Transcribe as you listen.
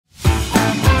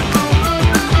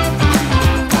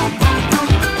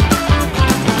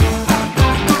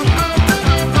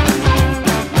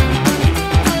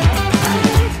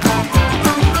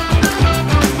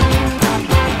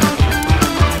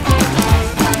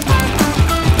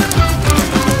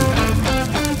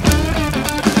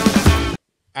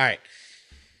right.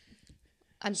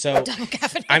 I'm So double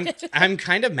caffeinated. I'm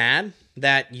kind of mad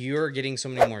that you're getting so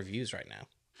many more views right now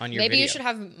on your Maybe video. you should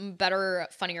have better,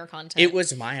 funnier content. It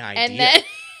was my idea. And then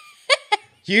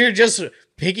You're just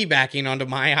piggybacking onto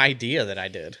my idea that I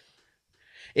did.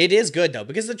 It is good though,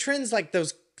 because the trends, like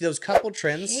those couple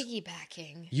trends.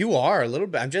 piggybacking. You are a little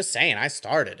bit. I'm just saying, I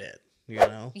started it. You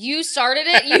know. You started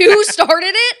it. You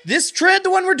started it. This trend,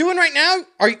 the one we're doing right now.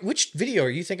 Which video are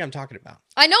you think I'm talking about?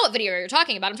 I know what video you're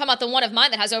talking about. I'm talking about the one of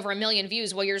mine that has over 1 million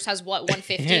views. Well, yours has what,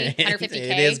 150, 150K?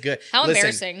 It is good. How Listen,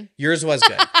 embarrassing. Yours was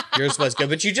good. Yours was good,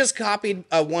 but you just copied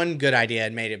one good idea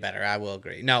and made it better. I will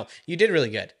agree. No, you did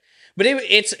really good, but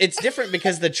it's different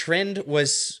because the trend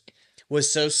was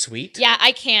so sweet. Yeah,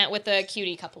 I can't with the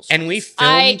cutie couples. And we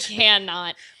I filmed.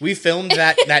 cannot. We filmed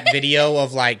that video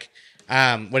of like.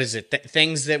 What is it?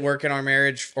 Things that work in our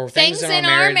marriage, or things in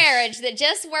our marriage that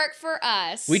just work for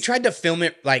us. We tried to film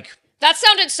it like. That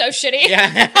sounded so shitty.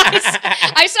 Yeah.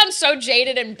 I sound so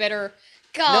jaded and bitter.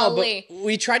 Golly. No, but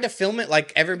we tried to film it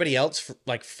like everybody else for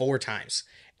like 4 times,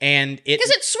 and because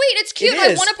it's sweet, it's cute. I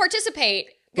want to participate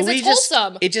because it's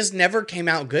wholesome. It just never came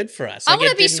out good for us. I want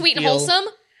to be sweet and wholesome.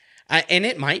 And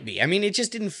it might be. I mean, it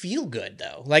just didn't feel good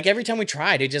though. Like every time we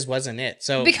tried, it just wasn't it.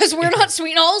 So because we're not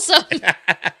sweet and wholesome.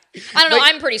 I don't know.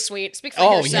 I'm pretty sweet. Speak for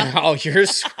yourself. Yeah. Oh,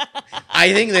 yours.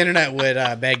 I think the internet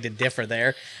would beg to differ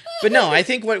there. But no, I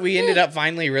think what we ended up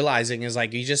finally realizing is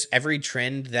like every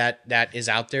trend that is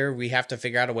out there, we have to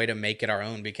figure out a way to make it our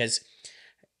own, because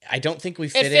I don't think we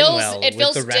fit in well. It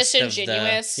feels with the rest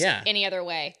disingenuous of the, any other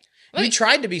way. We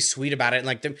tried to be sweet about it,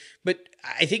 and but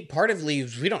I think part of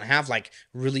leaves we don't have like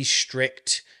really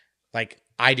strict, like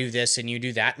I do this and you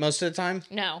do that most of the time.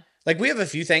 No. Like, we have a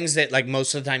few things that, like,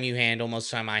 most of the time you handle, most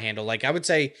of the time I handle. Like, I would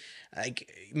say,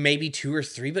 like, maybe 2 or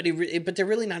 3, but they're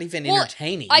really not even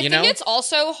entertaining, I think it's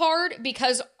also hard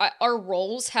because our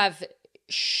roles have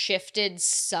shifted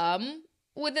some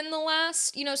within the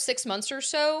last, 6 months or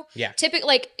so. Yeah. Typically,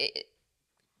 like,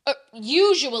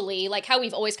 usually, like, how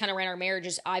we've always kind of ran our marriage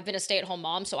is I've been a stay-at-home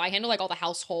mom, so I handle, like, all the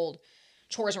household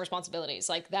chores and responsibilities.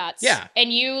 Like, that's... Yeah.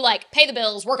 And you, like, pay the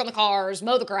bills, work on the cars,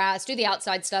 mow the grass, do the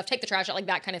outside stuff, take the trash out, like,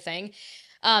 that kind of thing.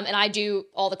 And I do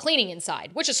all the cleaning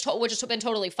inside, which has been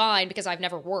totally fine because I've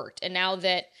never worked. And now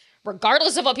that,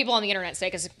 regardless of what people on the internet say,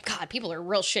 because, God, people are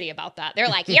real shitty about that. They're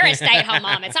like, you're a stay-at-home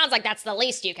mom. It sounds like that's the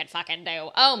least you could fucking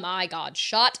do. Oh, my God.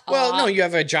 Shut up. Well, no, you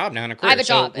have a job now and a career. I have a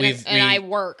job, and I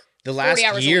work. The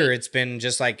last year, it's been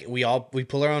just like we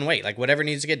pull our own weight. Like, whatever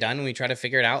needs to get done, we try to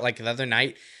figure it out. Like, the other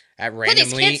night, randomly... Put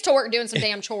these kids to work doing some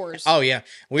damn chores. Oh, yeah.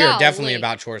 We are definitely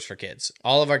about chores for kids.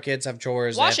 All of our kids have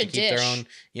chores. Wash they have to a keep dish.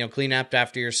 their own, clean up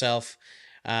after yourself.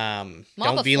 Don't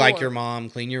the be like floor. your mom.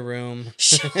 Clean your room.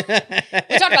 We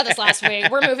talked about this last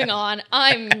week. We're moving on.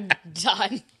 I'm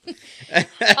done.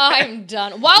 I'm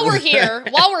done. While we're here,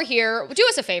 do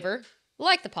us a favor.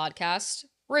 Like the podcast.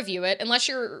 Review it. Unless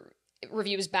your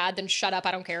review is bad, then shut up.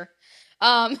 I don't care.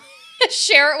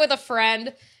 Share it with a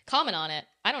friend. Comment on it.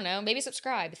 I don't know. Maybe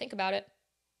subscribe. Think about it.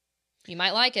 You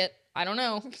might like it. I don't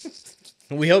know.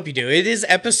 We hope you do. It is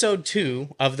episode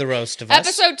 2 of The Roast of Us.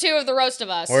 Episode 2 of The Roast of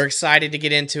Us. We're excited to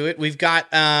get into it. We've got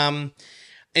an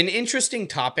interesting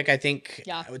topic, I think,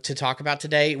 to talk about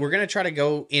today. We're going to try to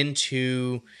go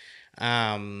into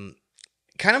kind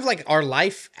of like our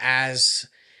life as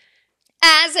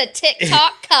a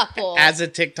TikTok couple. As a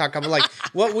TikTok couple. Like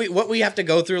what we have to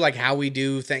go through, like how we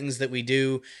do things that we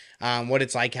do. What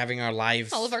it's like having our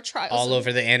life all of our trials all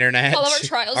over the internet, all of our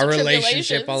trials, our and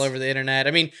relationship all over the internet.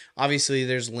 I mean, obviously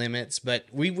there's limits, but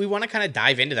we want to kind of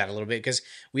dive into that a little bit because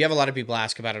we have a lot of people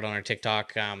ask about it on our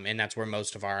TikTok, and that's where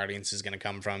most of our audience is going to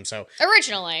come from. So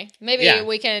originally, maybe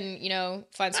we can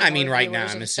find some. I mean, right now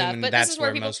I'm assuming stuff, that's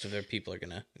where most of their people are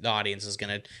the audience is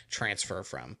gonna transfer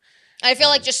from. I feel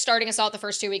like just starting us out the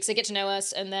first 2 weeks, they get to know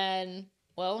us, and then.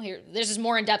 Well, this is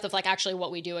more in depth of like actually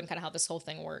what we do and kind of how this whole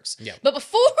thing works. Yeah. But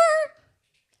before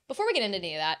we get into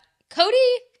any of that, Cody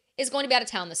is going to be out of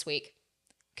town this week.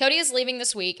 Cody is leaving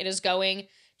this week and is going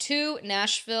to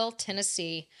Nashville,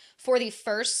 Tennessee for the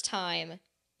first time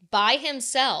by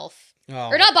himself. Oh.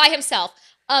 Or not by himself,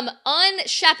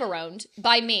 unchaperoned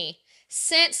by me.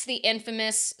 Since the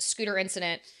infamous scooter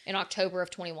incident in October of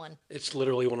 21. It's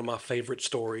literally one of my favorite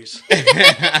stories.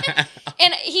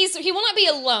 And he will not be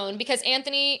alone because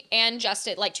Anthony and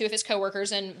Justin, like 2 of his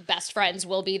coworkers and best friends,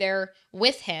 will be there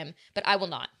with him, but I will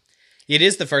not. It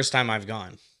is the first time I've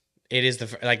gone. It is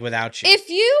without you. If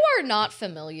you are not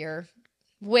familiar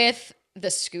with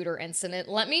the scooter incident,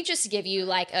 let me just give you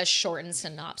like a shortened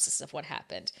synopsis of what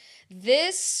happened.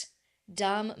 This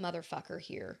dumb motherfucker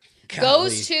here Golly.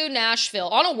 goes to Nashville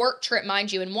on a work trip,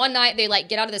 mind you, and one night they like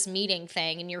get out of this meeting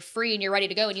thing and you're free and you're ready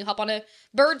to go and you hop on a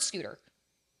bird scooter.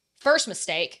 First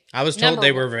mistake. I was told Number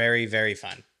they one. were very, very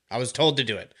fun. I was told to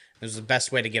do it. It was the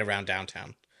best way to get around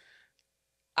downtown.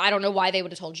 I don't know why they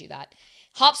would have told you that.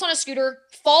 Hops on a scooter,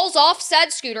 falls off said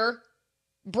scooter,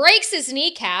 breaks his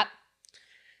kneecap,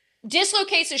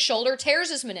 dislocates his shoulder, tears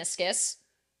his meniscus,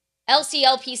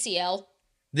 LCL, PCL.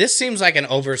 This seems like an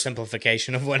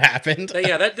oversimplification of what happened.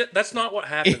 Yeah, that's not what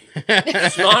happened.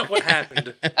 That's not what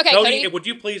happened. Okay, Cody, Cody. would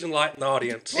you please enlighten the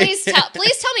audience? Please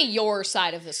tell me your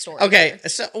side of the story. Okay,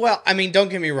 so, well, I mean, don't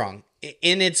get me wrong.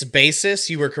 In its basis,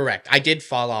 you were correct. I did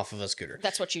fall off of a scooter.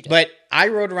 That's what you did. But I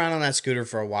rode around on that scooter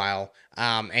for a while.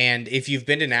 And if you've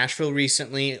been to Nashville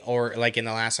recently, or like in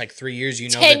the last like 3 years, you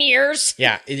know 10 years.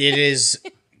 Yeah, it is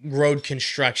road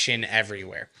construction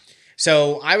everywhere.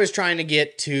 So I was trying to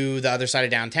get to the other side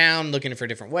of downtown, looking for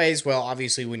different ways. Well,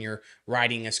 obviously, when you're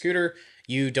riding a scooter,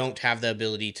 you don't have the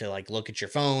ability to like look at your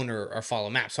phone or follow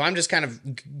maps. So I'm just kind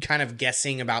of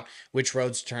guessing about which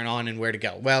roads to turn on and where to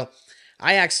go. Well,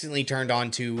 I accidentally turned on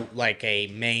to like a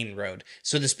main road.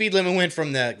 So the speed limit went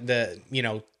from the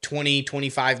 20,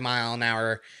 25 mile an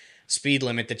hour speed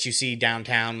limit that you see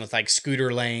downtown with like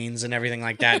scooter lanes and everything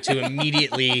like that to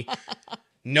immediately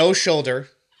no shoulder.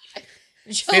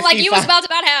 Like you was about to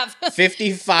not have.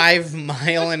 55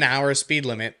 mile an hour speed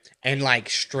limit and like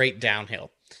straight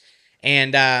downhill.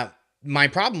 And my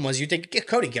problem was you think,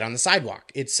 Cody, get on the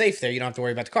sidewalk. It's safe there. You don't have to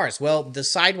worry about the cars. Well, the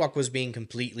sidewalk was being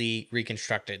completely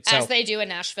reconstructed. So As they do in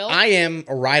Nashville. I am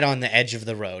right on the edge of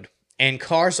the road and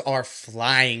cars are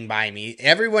flying by me.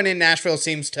 Everyone in Nashville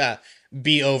seems to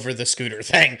be over the scooter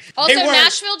thing. Also, They weren't-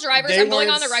 Nashville drivers, they I'm going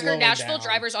weren't on the record, slowing Nashville down.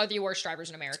 drivers are the worst drivers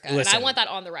in America. And Listen. I want that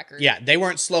on the record. Yeah, they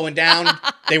weren't slowing down.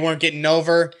 They weren't getting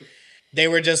over. They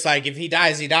were just like, if he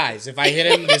dies, he dies. If I hit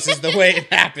him, this is the way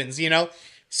it happens, you know?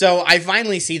 So I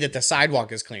finally see that the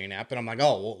sidewalk is clearing up, and I'm like,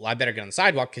 oh, well, I better get on the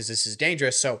sidewalk because this is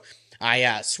dangerous. So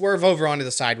I swerve over onto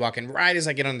the sidewalk, and right as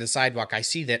I get onto the sidewalk, I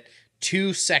see that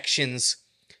 2 sections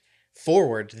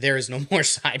forward, there is no more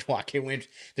sidewalk.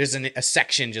 There's a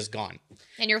section just gone.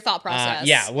 And your thought process.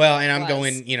 Yeah, well, and I'm was.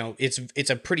 going, it's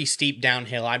a pretty steep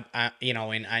downhill. And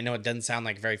I know it doesn't sound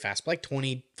like very fast, but like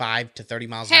 25 to 30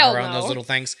 miles an Hell hour on no. those little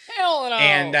things. Hell no.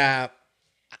 And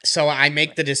so I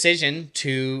make the decision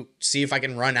to see if I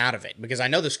can run out of it because I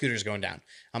know the scooter's going down.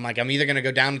 I'm like, I'm either going to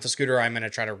go down with the scooter or I'm going to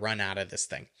try to run out of this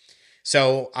thing.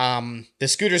 So the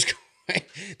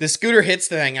scooter hits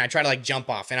the thing and I try to like jump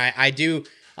off and I do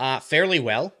fairly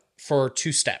well for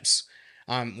 2 steps.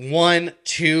 1,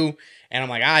 2, and I'm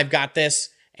like, I've got this.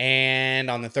 And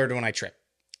on the third one, I trip.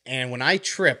 And when I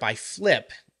trip, I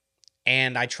flip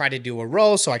and I try to do a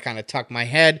roll. So I kind of tuck my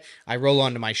head. I roll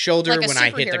onto my shoulder Like a when I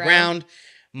hit the superhero. ground.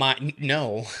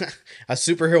 No, a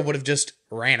superhero would have just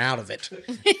ran out of it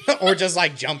or just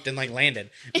like jumped and like landed.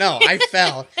 No, I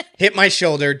fell, hit my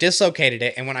shoulder, dislocated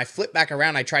it. And when I flipped back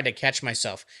around, I tried to catch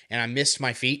myself and I missed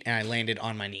my feet and I landed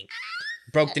on my knee.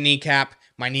 Broke the kneecap.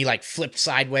 My knee like flipped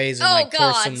sideways and like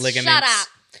tore some ligaments. Shut up.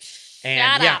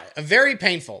 And Shut yeah, up. very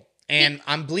painful. And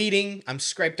I'm bleeding. I'm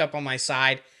scraped up on my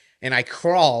side. And I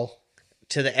crawl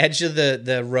to the edge of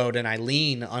the road and I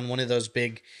lean on one of those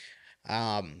big,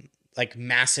 like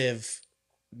massive,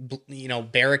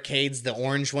 barricades, the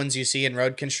orange ones you see in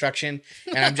road construction.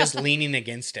 And I'm just leaning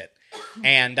against it.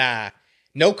 And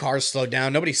no cars slowed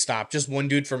down. Nobody stopped. Just one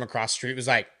dude from across the street was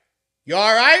like, "You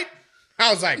all right?"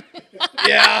 I was like,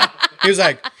 "Yeah." He was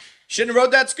like, "Shouldn't have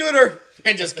rode that scooter,"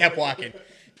 and just kept walking.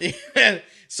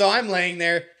 So I'm laying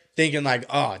there thinking like,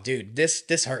 "Oh, dude,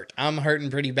 this hurt. I'm hurting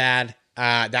pretty bad.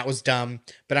 That was dumb."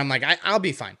 But I'm like, I'll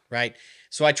be fine, right?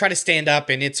 So I try to stand up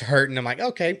and it's hurting. I'm like,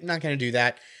 okay, I'm not going to do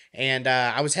that. And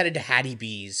I was headed to Hattie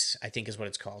B's, I think is what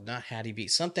it's called. Not Hattie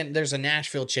B's. Something, there's a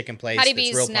Nashville chicken place. Hattie that's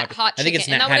B's real Nat- popular. hot I think it's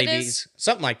chicken. Nat Isn't that what Hattie it B's.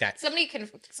 Something like that.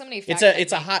 Somebody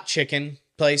It's a hot chicken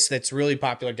place that's really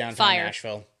popular downtown Fire.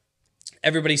 Nashville.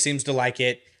 Everybody seems to like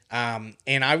it. And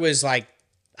I was like,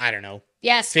 I don't know.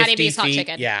 Yes, 50 Hattie B's hot feet.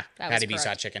 chicken. Yeah, That was Hattie B's hot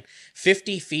correct. chicken.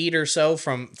 50 feet or so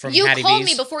from You Hattie called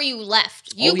B's. me before you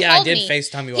left. You Oh, yeah, I called did me.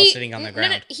 FaceTime you while sitting on the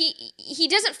ground. No, he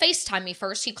doesn't FaceTime me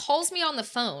first. He calls me on the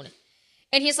phone.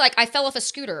 And he's like, "I fell off a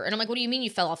scooter." And I'm like, "What do you mean you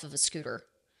fell off of a scooter?"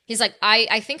 He's like,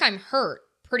 I think I'm hurt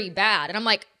pretty bad. And I'm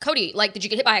like, "Cody, like, did you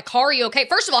get hit by a car? Are you okay?"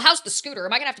 First of all, how's the scooter?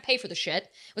 Am I going to have to pay for the shit?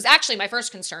 It was actually my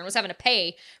first concern was having to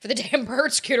pay for the damn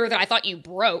bird scooter that I thought you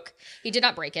broke. He did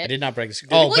not break it. I did not break the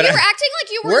scooter. Oh, Well, but you were acting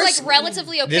like you were Worst- like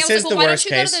relatively okay. this I was is like, the "Well, why don't worst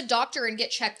you go case. to the doctor and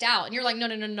get checked out?" And you're like, No,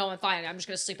 I'm fine. I'm just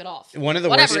going to sleep it off. one of the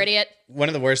Whatever, worst, idiot. One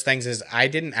of the worst things is I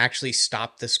didn't actually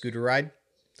stop the scooter ride.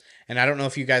 And I don't know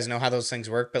if you guys know how those things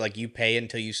work, but like you pay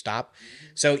until you stop.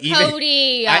 So even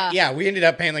Cody. yeah, we ended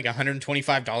up paying like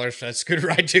 $125 for that scooter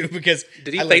ride too because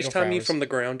Did he I let it go for FaceTime you hours. from the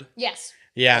ground? Yes.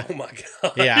 Yeah. Oh my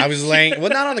god. Yeah, I was laying, well,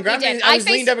 not on the ground. did. I was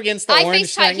leaned up against the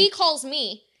orange FaceTime. thing. He calls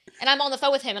me, and I'm on the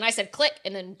phone with him, and I said click,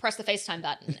 and then press the FaceTime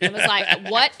button. And it was like,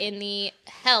 what in the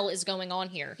hell is going on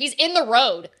here? He's in the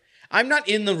road. I'm not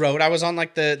in the road. I was on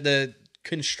like the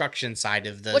construction side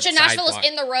of the Which in Nashville sidewalk. is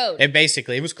in the road.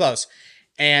 It was close.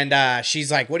 And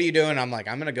she's like, "What are you doing?" I'm like,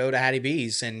 "I'm gonna go to Hattie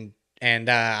B's and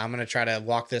I'm gonna try to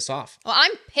walk this off." Well,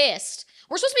 I'm pissed.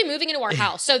 We're supposed to be moving into our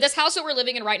house. So this house that we're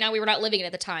living in right now, we were not living in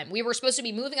at the time. We were supposed to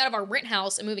be moving out of our rent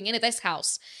house and moving into this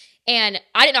house. And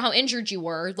I didn't know how injured you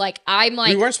were.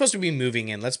 We weren't supposed to be moving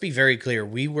in. Let's be very clear.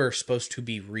 We were supposed to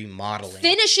be remodeling.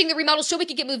 finishing the remodel so we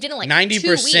could get moved in like 90% 2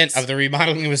 weeks. of the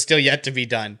remodeling was still yet to be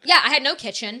done. Yeah, I had no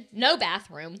kitchen, no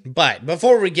bathroom. But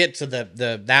before we get to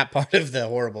that part of the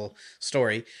horrible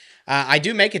story, I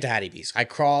do make it to Hattie B's. I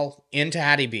crawl into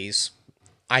Hattie B's.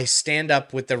 I stand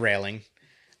up with the railing.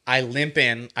 I limp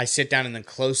in. I sit down in the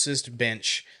closest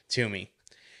bench to me.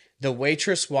 The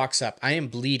waitress walks up. I am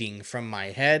bleeding from my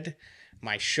head,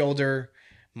 my shoulder,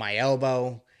 my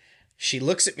elbow. She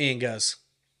looks at me and goes,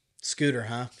 "Scooter,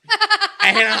 huh?"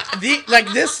 And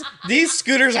these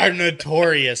scooters are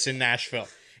notorious in Nashville.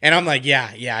 And I'm like,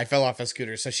 yeah, I fell off a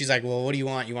scooter. So she's like, "Well, what do you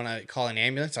want? You want to call an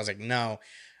ambulance?" I was like, "No.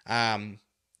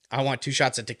 I want 2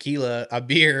 shots of tequila, a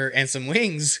beer, and some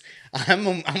wings. I'm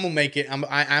gonna make it.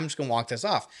 I'm just gonna walk this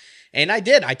off." And I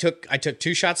did. I took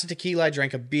 2 shots of tequila. I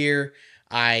drank a beer.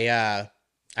 I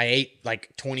ate like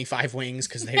 25 wings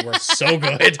because they were so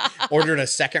good. Ordered a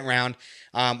second round.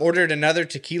 Ordered another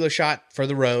tequila shot for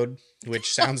the road,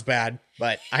 which sounds bad,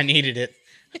 but I needed it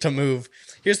to move.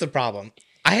 Here's the problem.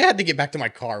 I had to get back to my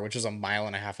car, which was 1.5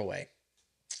 miles away.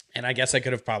 And I guess I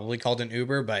could have probably called an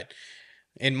Uber, but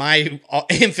in my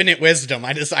infinite wisdom,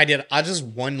 I decided I'll just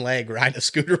one leg ride a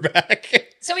scooter back.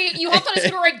 So you hopped on a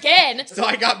scooter again. So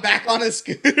I got back on a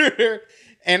scooter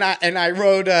and I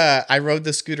rode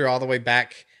the scooter all the way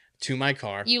back to my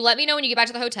car. You let me know when you get back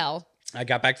to the hotel. I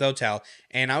got back to the hotel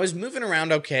and I was moving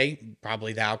around okay,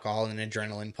 probably the alcohol and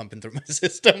adrenaline pumping through my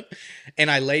system. And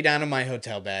I lay down in my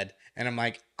hotel bed and I'm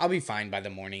like, I'll be fine by the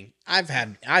morning. I've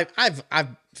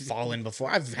fallen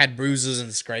before. I've had bruises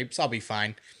and scrapes. I'll be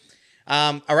fine.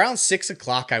 Around 6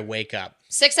 o'clock, I wake up.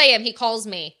 6 a.m. He calls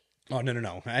me. Oh,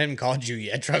 no. I haven't called you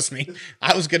yet. Trust me.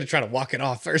 I was going to try to walk it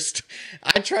off first.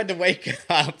 I tried to wake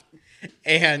up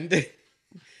and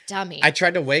Dummy. I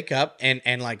tried to wake up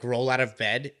and like roll out of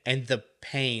bed and the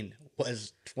pain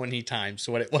was 20 times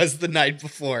what it was the night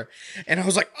before. And I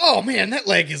was like, oh man, that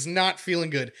leg is not feeling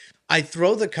good. I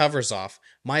throw the covers off.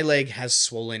 My leg has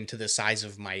swollen to the size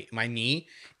of my knee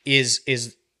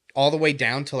is all the way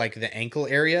down to like the ankle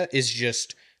area is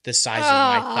just the size of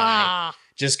my thigh.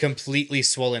 Just completely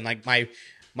swollen. Like my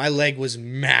leg was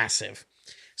massive.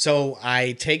 So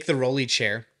I take the rolly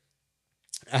chair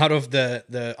out of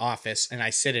the office and I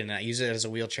sit in it. I use it as a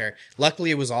wheelchair.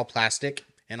 Luckily it was all plastic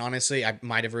and honestly I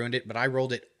might have ruined it, but I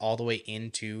rolled it all the way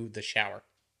into the shower.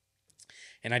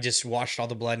 And I just washed all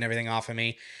the blood and everything off of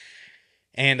me.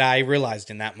 And I realized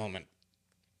in that moment,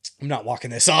 I'm not walking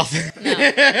this off.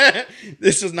 No.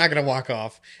 This is not going to walk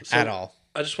off at all.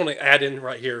 I just want to add in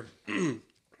right here.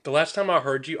 The last time I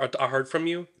heard from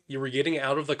you, you were getting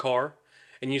out of the car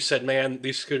and you said, "Man,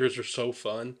 these scooters are so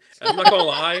fun." And I'm not going to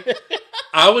lie.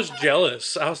 I was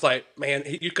jealous. I was like, man,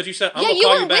 because you said, "I'm going to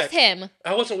call you back." Yeah, you weren't with him.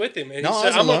 I wasn't with him. And No, he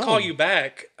said, "I'm going to call you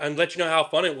back and let you know how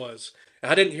fun it was."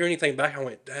 And I didn't hear anything back. I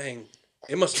went, dang,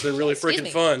 it must have been really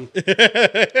freaking fun.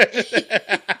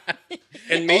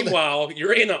 And meanwhile,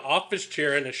 you're in an office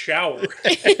chair in a shower.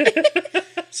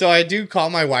 So I do call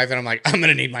my wife and I'm like, I'm going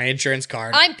to need my insurance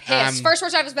card. I'm pissed. First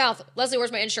words out of his mouth. Leslie,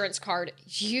 where's my insurance card?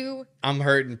 I'm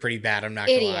hurting pretty bad. I'm not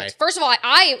going to lie. First of all,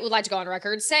 I would like to go on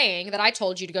record saying that I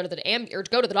told you to go to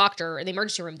the doctor in the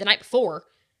emergency room the night before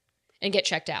and get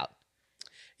checked out.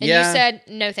 And you said,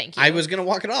 no, thank you. I was going to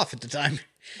walk it off at the time.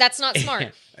 That's not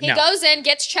smart. He No. goes in,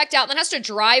 gets checked out, and then has to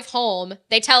drive home.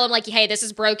 They tell him, like, hey, this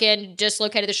is broken,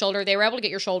 dislocated the shoulder. They were able to get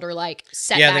your shoulder, like,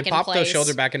 set back in place. Yeah, they popped the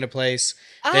shoulder back into place.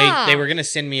 They were going to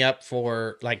send me up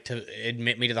for, like, to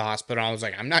admit me to the hospital. I was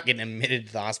like, I'm not getting admitted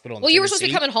to the hospital in Well, you were supposed to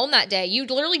Tennessee. be coming home that day. You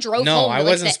literally drove home. No, I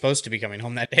wasn't supposed to be coming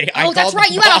home that day. Oh, that's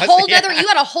right. You had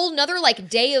a whole nother, like,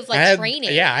 day of, like,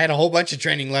 training. Yeah, I had a whole bunch of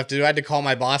training left to do. I had to call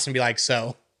my boss and be like,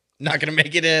 so, not going to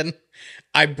make it in.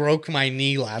 I broke my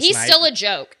knee last night. He's still a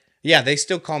joke. Yeah, they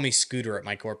still call me Scooter at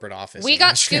my corporate office. We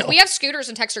have scooters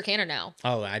in Texarkana now.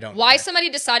 Oh, I don't know. Why somebody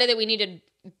decided that we needed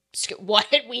what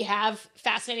we have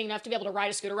fascinating enough to be able to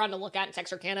ride a scooter around to look at in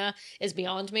Texarkana is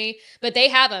beyond me. But they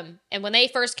have them, and when they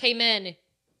first came in,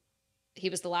 he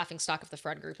was the laughing stock of the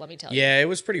friend group, let me tell you. Yeah, it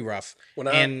was pretty rough. When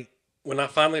I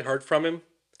finally heard from him,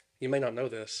 you may not know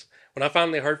this. When I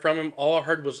finally heard from him, all I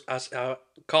heard was I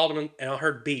called him and I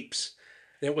heard beeps.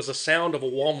 And it was the sound of a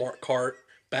Walmart cart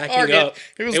backing Target. up.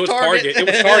 It was Target. It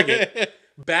was Target.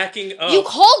 Backing up. You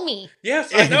called me.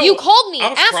 Yes, I know. You called me I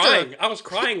was after. crying. I was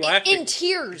crying laughing. In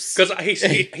tears. Because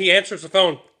he answers the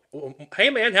phone. Hey,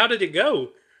 man, how did it go?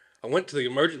 I went to the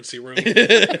emergency room.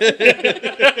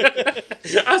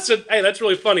 I said, hey, that's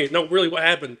really funny. No, really, what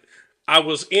happened? I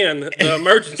was in the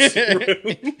emergency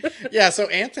room. Yeah, so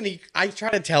Anthony, I try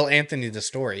to tell Anthony the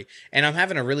story, and I'm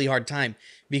having a really hard time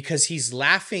because he's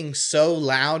laughing so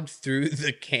loud through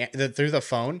through the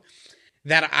phone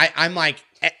that I'm like,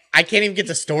 I can't even get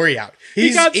the story out.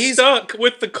 He got stuck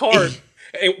with the cart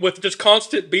with just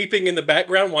constant beeping in the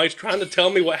background while he's trying to tell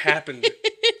me what happened.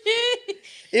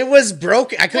 It was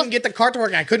broken. I couldn't get the cart to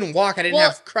work. I couldn't walk. I didn't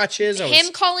have crutches.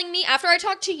 Him calling me after I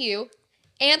talked to you,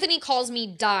 Anthony calls me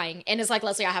dying and is like,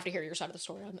 Leslie, I have to hear your side of the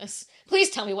story on this. Please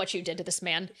tell me what you did to this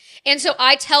man. And so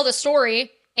I tell the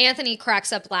story. Anthony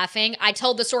cracks up laughing. I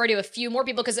told the story to a few more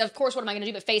people because, of course, what am I going to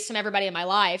do but FaceTime everybody in my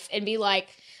life and be like,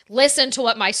 listen to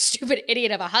what my stupid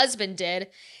idiot of a husband did.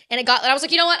 And I was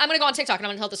like, you know what? I'm going to go on TikTok and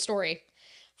I'm going to tell the story.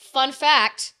 Fun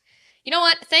fact. You know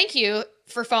what? Thank you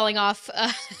for falling off.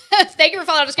 Thank you for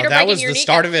falling off a scooter. That was the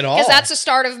start of it all. Because that's the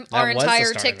start of our was the entire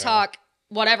start of it TikTok.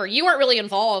 Whatever. You weren't really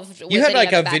involved. With You had any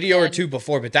like of a it video or back then. two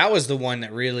before, but that was the one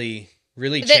that really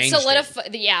That changed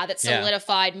it.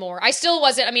 solidified more. I still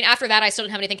wasn't. I mean, after that, I still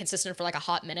didn't have anything consistent for like a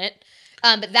hot minute.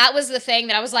 But that was the thing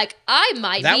that I was like, I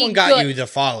might. That be one got good. you the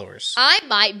followers. I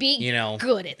might be,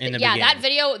 good at in the yeah, that beginning.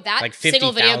 video, that Like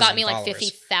single video got 50,000 me like followers.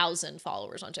 50,000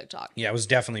 followers on TikTok. Yeah, it was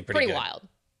definitely pretty good. wild.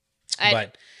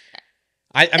 But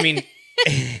I mean,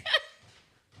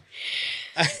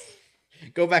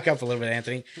 go back up a little bit,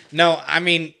 Anthony. No, I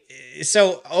mean,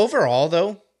 so overall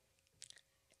though,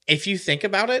 if you think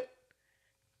about it,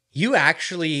 you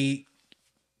actually,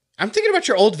 I'm thinking about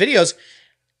your old videos.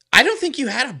 I don't think you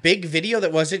had a big video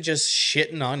that wasn't just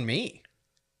shitting on me.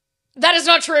 That is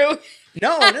not true.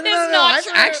 No. not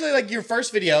true. Actually, like your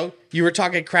first video, you were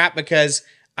talking crap because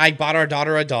I bought our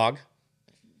daughter a dog.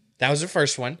 That was the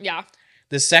first one. Yeah.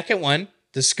 The second one,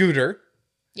 the scooter.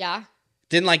 Yeah.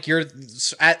 Then her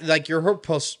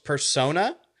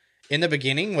persona in the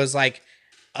beginning was like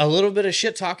a little bit of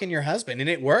shit talking your husband, and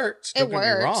it worked. Don't get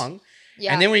me wrong.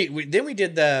 Yeah. And then we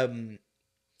did the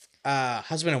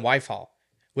husband and wife haul,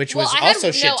 which was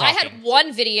also shit talking. I had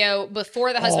one video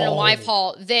before the husband and wife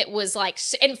haul that was like,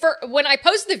 and for when I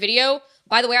posted the video,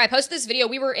 by the way, I posted this video.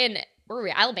 We were in, where were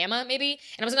we? Alabama, maybe?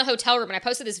 And I was in a hotel room and I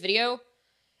posted this video.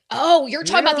 Oh, you're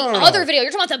talking about the other video.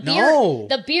 You're talking about the beard,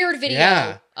 the beard video.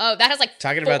 Yeah. Oh, that has like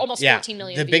almost 14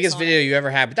 million the views biggest on video it. you ever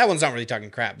had. But that one's not really talking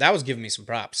crap. That was giving me some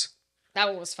props. That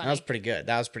one was funny. That was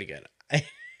pretty good.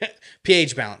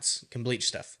 pH balance, can bleach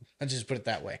stuff. Let's just put it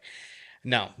that way.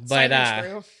 No, but It's not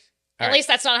even true. At right. least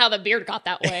that's not how the beard got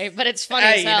that way, but it's funny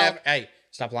as hell. Hey,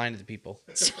 stop lying to the people.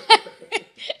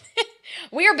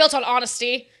 We are built on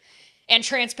honesty and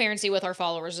transparency with our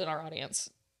followers and our audience.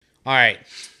 All right,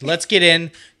 let's get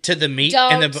in to the meat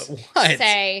Don't and what?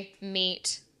 say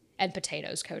meat and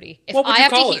potatoes, Cody. If What would I you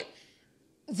have call to it?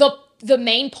 hear the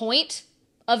main point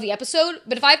of the episode,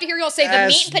 but if I have to hear y'all say the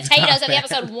meat and potatoes of the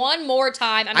episode one more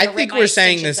time, I'm I gonna think rip my we're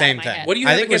saying the extensions out of same my thing. head. What do you I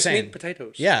have think we're against meat saying- and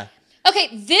potatoes? Yeah,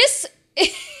 Okay, this.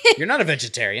 you're not a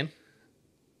vegetarian.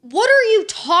 What are you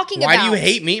talking Why about? do you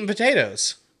hate meat and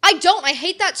potatoes? I don't. I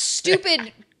hate that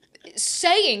stupid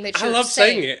saying that I you're love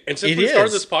saying it. And since we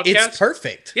started this podcast, It's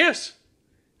perfect. yes.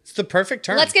 It's the perfect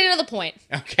term. Let's get into the point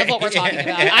Okay. of what we're talking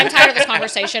about. I'm tired of this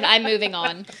conversation. I'm moving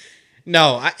on.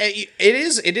 No, it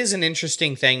is an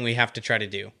interesting thing we have to try to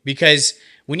do because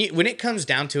when it comes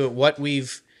down to it, what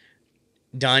we've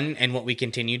done and what we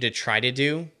continue to try to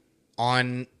do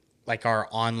on like our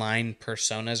online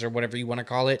personas or whatever you want to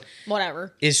call it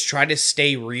Whatever. is try to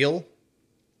stay real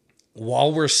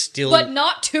while we're still. But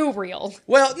not too real.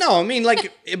 Well, no, I mean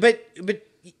like, but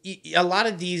a lot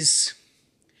of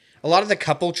the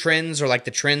couple trends or like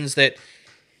the trends that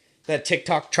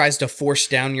TikTok tries to force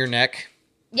down your neck.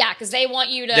 Yeah, because they want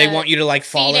you to. They want you to like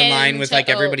fall in line with into, like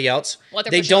everybody else. what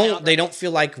they're They pushing on don't. They don't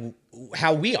feel like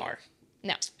how we are.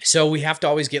 No. So we have to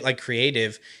always get like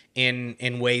creative in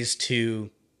ways to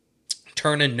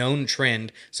turn a known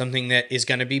trend, something that is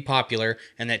going to be popular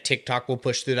and that TikTok will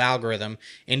push through the algorithm,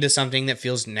 into something that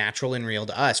feels natural and real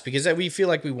to us, because we feel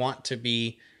like we want to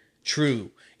be true.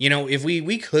 You know, if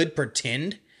we could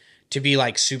pretend to be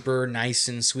like super nice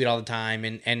and sweet all the time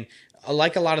and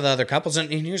like a lot of the other couples,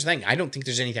 and here's the thing, I don't think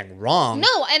there's anything wrong.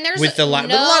 No, and there's with the lot.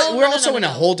 no, We're no, also no, in a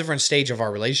no. whole different stage of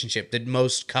our relationship that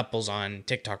most couples on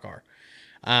TikTok are.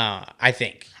 I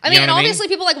think. I You mean, know and what obviously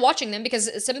people like watching them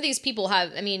because some of these people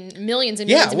have, I mean, millions and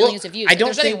millions and well, millions of views. I Like, don't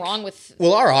there's nothing think wrong with.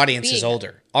 Well, our audience is being-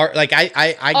 older. Our Our guarantee,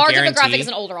 demographic is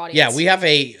an older audience. Yeah, we have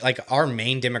our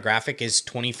main demographic is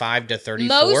 25 to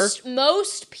 34.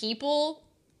 Most people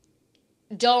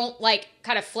don't like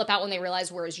kind of flip out when they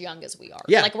realize we're as young as we are.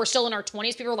 Yeah. Like we're still in our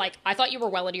 20s. People are like, I thought you were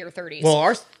well into your 30s. Well,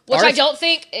 Which I don't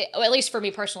think, at least for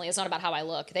me personally, it's not about how I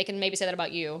look. They can maybe say that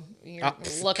about you. You're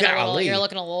looking golly. you're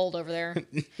looking a little old over there.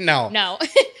 No. No.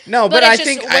 No, But but I it's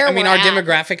just think where I mean we're our at.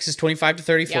 demographics is 25 to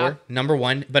 34, Yeah. number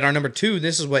 1, but our number 2,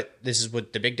 this is what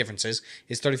the big difference is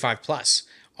 35 plus.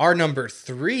 Our number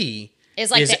 3 Is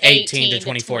like the 18 to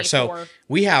 24. So 24.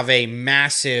 we have a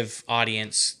massive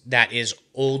audience that is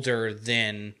older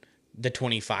than the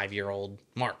 25-year-old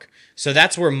mark. So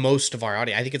that's where most of our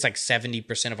audience, I think it's like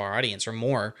 70% of our audience or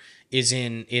more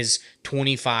is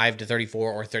 25 to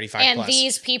 34 or 35 And plus.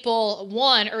 these people,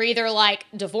 one, are either like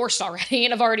divorced already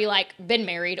and have already like been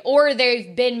married, or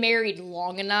they've been married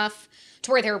long enough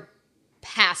to where they're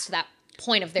past that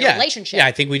point of their relationship. Yeah,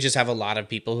 I think we just have a lot of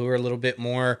people who are a little bit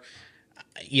more,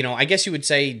 I guess you would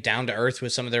say down to earth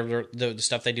with some of the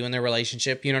stuff they do in their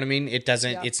relationship. You know what I mean? It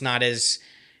doesn't. Yeah. It's not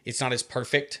as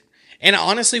perfect. And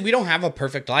honestly, we don't have a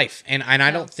perfect life, and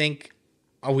I don't think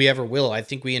we ever will. I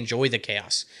think we enjoy the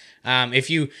chaos. I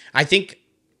think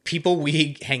people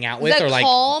we hang out with The are like,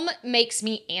 calm makes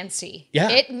me antsy. Yeah.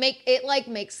 It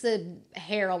makes the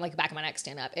hair on like the back of my neck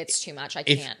stand up. It's too much. I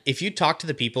can't. if you talk to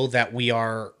the people that we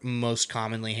are most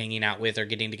commonly hanging out with or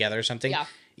getting together or something,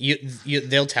 Yeah.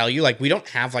 they'll tell you like we don't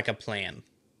have like a plan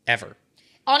ever.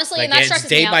 Honestly, Like, and that it's stresses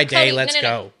day me out. by day, Cody, let's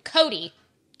go. Cody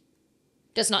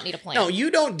does not need a plan. No, you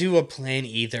don't do a plan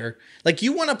either. Like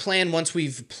you want to plan once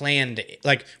we've planned it.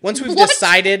 Like once we've What?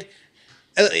 decided.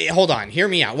 Hold on, hear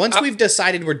me out. Once we've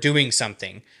decided we're doing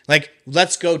something, like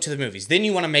let's go to the movies, then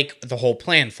you want to make the whole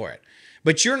plan for it.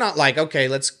 But you're not like, okay,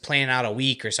 let's plan out a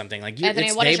week or something. Like Anthony,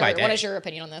 it's what day is by day. what is your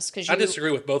opinion on this? Because I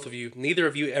disagree with both of you. Neither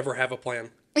of you ever have a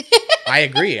plan. I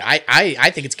agree.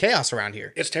 I think it's chaos around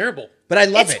here, It's terrible. but I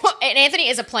love it. And Anthony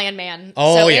is a plan man.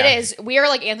 Oh, so yeah. it is. We are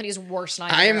like Anthony's worst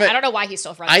nightmare. I don't know why he's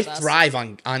still friends I with us. thrive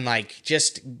on like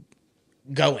just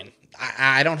going.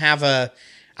 I don't have a.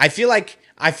 I feel like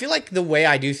the way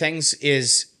I do things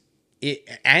is.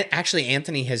 Actually,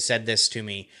 Anthony has said this to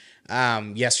me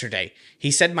yesterday. He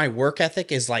said my work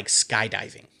ethic is like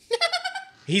skydiving.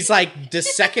 He's like, the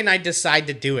second I decide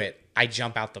to do it, I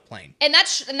jump out the plane. And that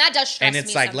does stress me. And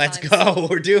it's like, let's sometimes. go.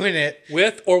 We're doing it.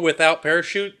 With or without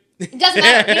parachute, It doesn't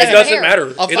matter. He it doesn't care. matter.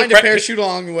 I'll It'll find a cra- parachute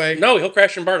along the way. No, he'll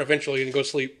crash and burn eventually and go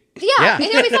sleep. Yeah, Yeah. and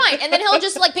he'll be fine. And then he'll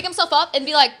just like pick himself up and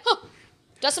be like, huh,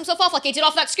 dust himself off like he did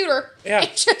off that scooter. Yeah. And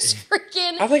just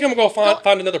freaking. I think I'm gonna go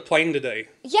find another plane today.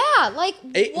 Yeah, like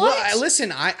what? Well,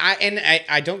 listen,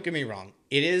 I don't get me wrong.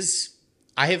 It is,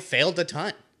 I have failed a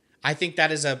ton. I think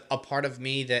that is a part of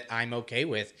me that I'm okay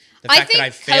with. The I fact think that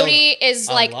I've failed Cody is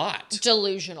a like lot.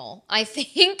 delusional. I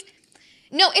think.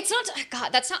 No, it's not. God,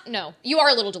 that's not. No, you are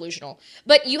a little delusional,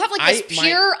 but you have like this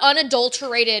pure,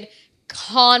 unadulterated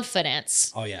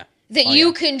confidence Oh yeah. that Oh, you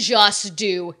yeah. can just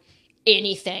do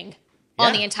anything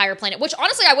on Yeah. the entire planet. Which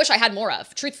honestly, I wish I had more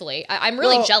of. Truthfully, I'm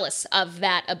really Well- jealous of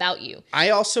that about you. I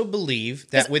also believe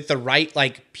that with the right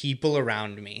like people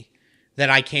around me, that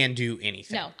I can do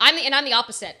anything. No, I'm the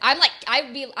opposite. I'm like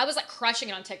I was like crushing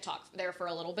it on TikTok there for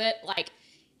a little bit, like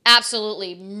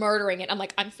absolutely murdering it. I'm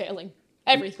like I'm failing.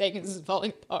 Everything is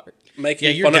falling apart.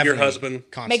 Making you're fun of your definitely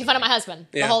husband. constantly. Making fun of my husband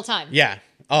the Yeah. whole time. Yeah.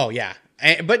 Oh yeah.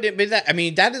 But that, I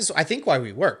mean, that is I think why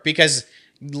we work, because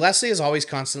Leslie is always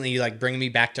constantly like bringing me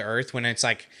back to earth when it's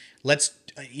like, let's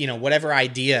whatever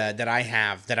idea that I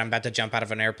have that I'm about to jump out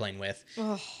of an airplane with.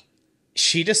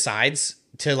 She decides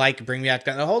to like bring me back.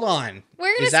 Hold on,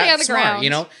 We're gonna Is stay that on the smart, ground. you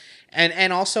know.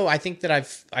 And also I think that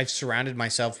I've surrounded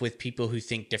myself with people who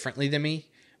think differently than me,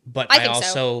 but I I think so.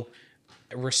 also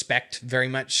respect very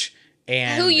much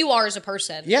and Who you are as a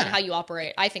person, Yeah. and how you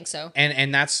operate. I think so.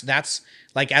 and that's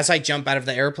like, as I jump out of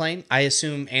the airplane, I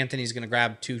assume Anthony's gonna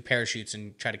grab 2 parachutes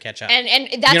and try to catch up. And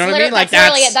that's You know what I literally, mean? Like, that's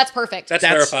literally that's- it. That's perfect. That's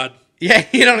That's- terrified. Yeah,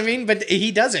 you know what I mean. But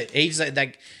he does it. He's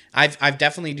like, I've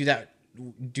definitely do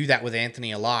that with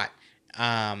Anthony a lot.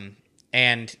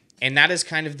 And that is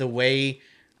kind of the way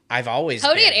I've always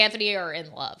Cody been. and Anthony are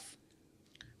in love.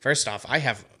 First off, I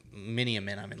have many a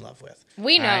men I'm in love with.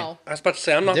 We All right? know. I was about to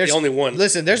say I'm not There's the only one.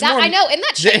 Listen, there's That, more. I know. Isn't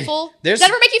that shameful? there's- Does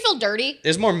that ever make you feel dirty?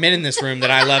 There's more men in this room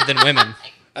that I love than women.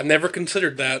 I've never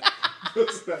considered that.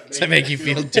 To make you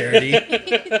feel dirty.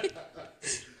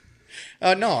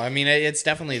 Oh no, I mean it's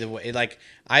definitely the way. Like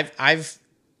I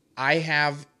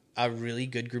have a really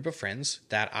good group of friends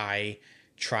that I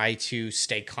try to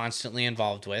stay constantly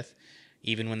involved with,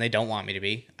 even when they don't want me to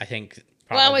be. I think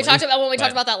Well, we talked probably.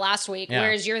 talked about that last week. Yeah.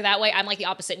 Whereas you're that way, I'm like the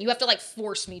opposite. And you have to like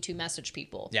force me to message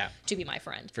people. To be my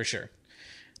friend. For sure.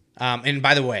 And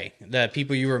by the way, the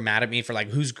people you were mad at me for, like,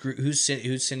 who's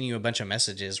sending you a bunch of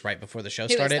messages right before the show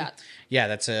started? Who is that? Yeah,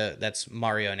 that's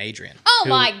Mario and Adrian. Oh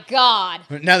my God.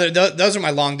 Now those are my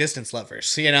long distance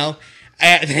lovers. You know,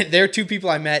 they're two people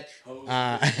I met.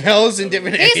 Hoes in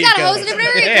different area He's got codes. hoes in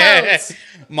different area codes.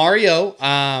 Mario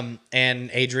and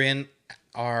Adrian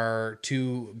are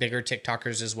two bigger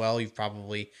TikTokers as well. You've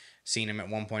probably seen them at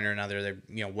one point or another.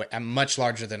 They're much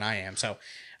larger than I am. So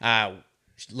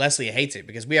Leslie hates it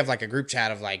because we have like a group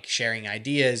chat of like sharing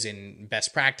ideas and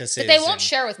best practices. But they won't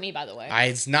share with me, by the way.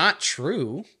 It's not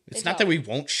true. It's not that we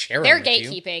won't share. They're them with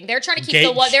gatekeeping. You. They're trying to keep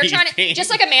the one. They're trying to just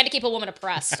like a man to keep a woman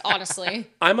oppressed. Honestly,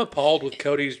 I'm appalled with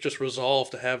Cody's just resolve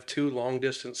to have two long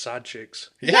distance side chicks.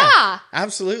 Yeah.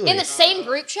 Absolutely. In the same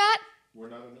group chat.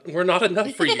 We're not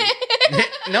enough for you.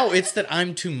 No, it's that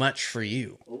I'm too much for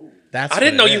you. That's I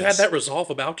didn't know it you is. had that resolve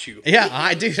about you. Yeah,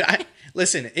 I do.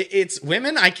 Listen, it's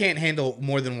women. I can't handle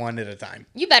more than one at a time.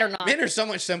 You better not. Men are so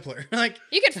much simpler. Like,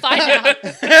 You could find out.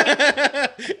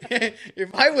 if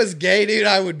I was gay, dude,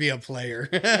 I would be a player.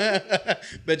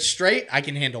 But straight, I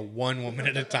can handle one woman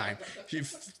at a time. She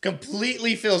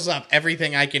completely fills up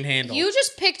everything I can handle. You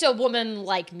just picked a woman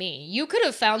like me. You could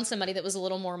have found somebody that was a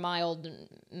little more mild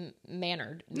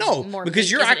mannered. No, more because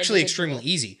meek you're as an actually individual. extremely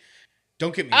easy.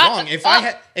 Don't get me wrong. If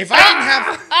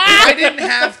I didn't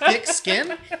have thick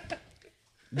skin,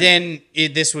 then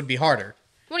this would be harder.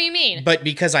 What do you mean? But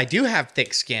because I do have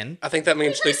thick skin, I think that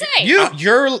means What did I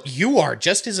that say? you are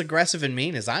just as aggressive and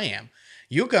mean as I am.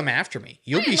 You'll come after me.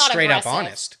 You'll I be am not straight up aggressive.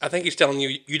 honest. I think he's telling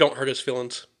you you don't hurt his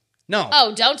feelings. No.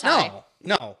 Oh, don't I?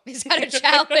 No. Is that a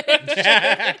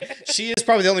challenge? She is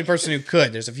probably the only person who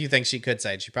could. There's a few things she could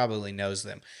say. And she probably knows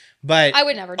them. But I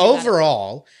would never do that.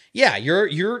 overall, yeah,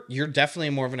 you're definitely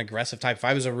more of an aggressive type. If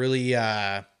I was a really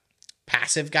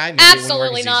passive guy, maybe it wouldn't work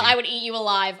Absolutely as not. easy. I would eat you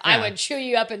alive. I Yeah. would chew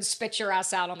you up and spit your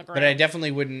ass out on the ground. But I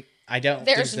definitely wouldn't. I don't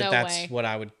There's think no that's way. what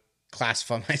I would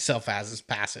classify myself as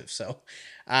passive. So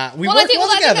we well, work I think, well well,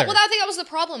 I think together. that, well, I think that was the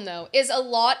problem, though, is a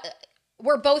lot.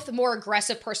 We're both more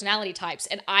aggressive personality types,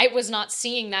 and I was not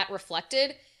seeing that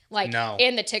reflected, like No.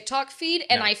 in the TikTok feed,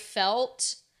 and No. I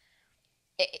felt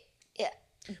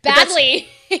badly.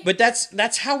 But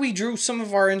that's how we drew some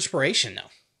of our inspiration, though.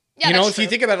 Yeah, you know, that's if you true.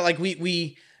 think about it, like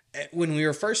we when we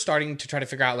were first starting to try to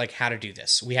figure out like how to do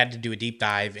this, we had to do a deep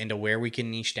dive into where we can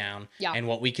niche down Yeah. and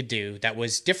what we could do that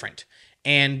was different.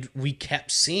 And we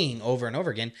kept seeing over and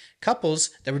over again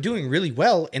couples that were doing really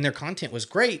well and their content was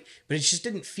great, but it just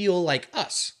didn't feel like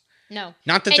us. No,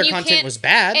 Not that And their you content can't- was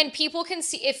bad. and people can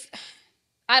see if.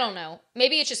 I don't know.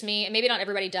 Maybe it's just me, and maybe not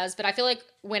everybody does, but I feel like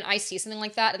when I see something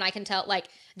like that, and I can tell, like,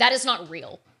 that is not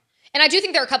real. And I do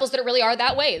think there are couples that really are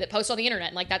that way, that post on the internet,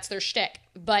 and, like, that's their shtick.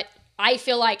 But I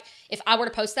feel like if I were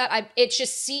to post that, it's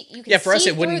just you can For us,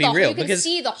 see it wouldn't through be real, you can because-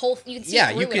 see the whole, you can see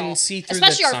Yeah, through you it can all. see through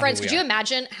Especially that's our not friends. who we Could you are.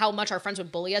 imagine how much our friends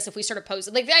would bully us if we started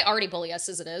posting? Like, they already bully us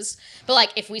as it is. But,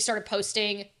 like, if we started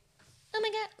posting, oh my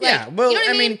God. Like, yeah, well, you know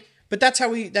what I mean, but that's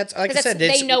how that's like I 'Cause said,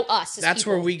 they know us as That's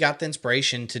where people. we got the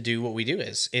inspiration to do what we do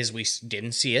is we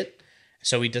didn't see it,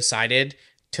 so we decided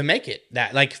to make it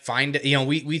that like find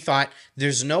we thought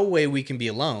there's no way we can be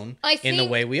alone I in the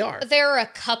think way we are. There are a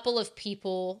couple of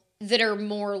people that are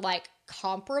more like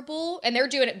comparable, and they're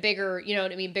doing it bigger, you know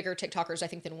what I mean, bigger TikTokers, I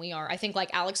think, than we are. I think like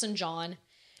Alex and John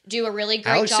do a really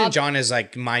great Alex job. and John is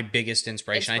like my biggest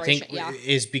inspiration. I think yeah.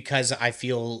 is because I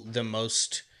feel the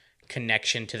most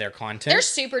connection to their content. They're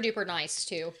super duper nice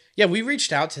too. Yeah, we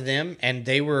reached out to them and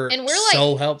they were And we're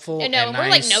so like, helpful. and and we're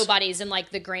like nice. nobodies in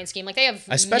like the grand scheme. Like they have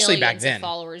Especially back millions then. of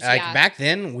followers. Like yeah. back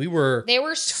then, we were They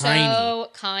were tiny. so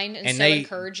kind and so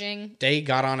encouraging. They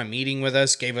got on a meeting with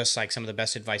us, gave us like some of the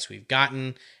best advice we've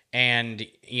gotten, and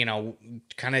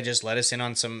kind of just let us in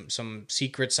on some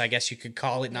secrets, I guess you could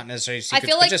call it. Not necessarily secrets. I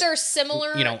feel but like just, they're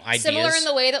similar, ideas. similar in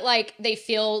the way that like they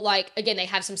feel like, again, they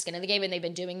have some skin in the game and they've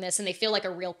been doing this and they feel like a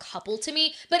real couple to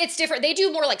me, but it's different. They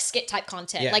do more like skit type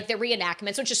content, Yeah. like the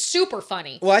reenactments, which is super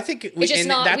funny. Well, I think It's just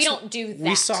not, we don't do that.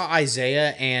 We saw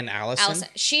Isaiah and Allison.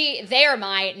 They are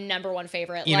my number one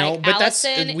favorite. But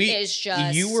Allison is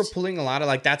just, you were pulling a lot of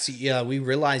like we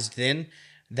realized then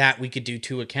that we could do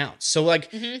two accounts. So like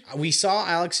we saw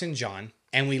Alex and John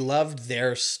and we loved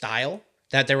their style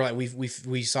that they were like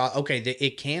we saw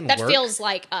it can that work. feels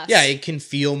like us. Yeah, it can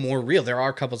feel more real. There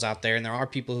are couples out there and there are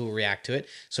people who react to it.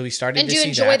 So we started and to do see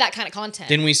enjoy that kind of content.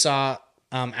 Then we saw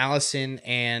Allison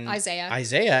and Isaiah,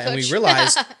 and we Coach.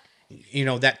 realized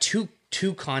that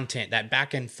two content, that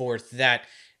back and forth, that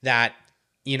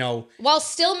while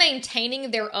still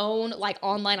maintaining their own like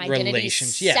online identity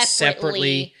relations, yes,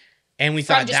 separately. And we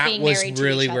From thought just that being was married to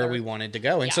really each where other. we wanted to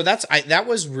go. And Yeah. so that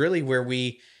was really where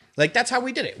that's how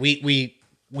we did it. We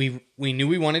knew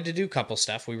we wanted to do couple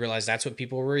stuff. We realized that's what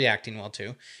people were reacting well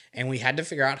to. And we had to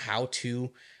figure out how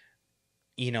to,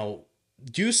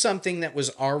 do something that was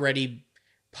already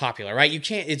popular,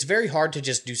 right? It's very hard to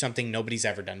just do something nobody's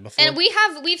ever done before. And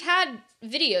we've had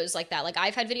videos like that. Like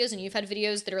I've had videos and you've had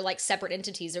videos that are like separate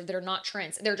entities or that are not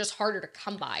trends. They're just harder to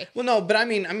come by. Well, no, but I'm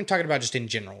talking about just in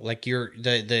general. Like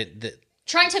the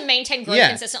Trying to maintain growth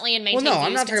consistently and maintain Well, no, I'm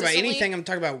views not talking about consistently. anything. I'm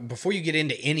talking about before you get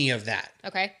into any of that.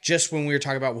 Okay. Just when we were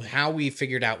talking about how we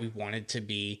figured out we wanted to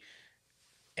be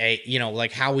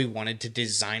like how we wanted to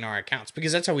design our accounts,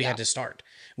 because that's how we had to start.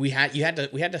 We had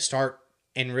to start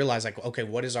and realize like, okay,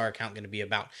 what is our account going to be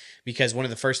about? Because one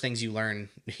of the first things you learn,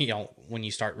 when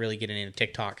you start really getting into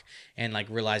TikTok and like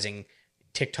realizing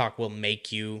TikTok will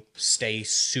make you stay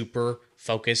super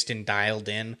focused and dialed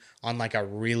in on like a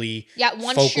really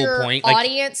once focal your point. Like,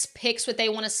 audience picks what they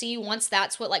want to see, once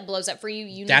that's what like blows up for you,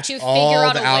 you need that's to figure all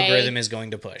out the a algorithm way is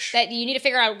going to push. that you need to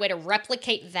figure out a way to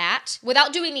replicate that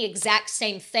without doing the exact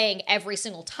same thing every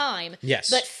single time.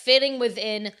 Yes. But fitting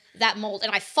within that mold.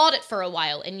 And I fought it for a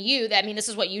while. And this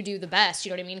is what you do the best. You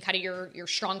know what I mean? Kind of your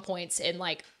strong points in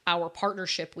like our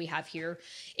partnership we have here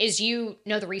is you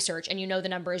know the research and you know the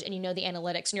numbers and you know the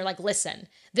analytics and you're like, listen,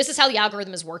 this is how the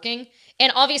algorithm is working.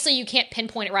 And obviously you can't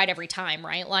pinpoint it right every time,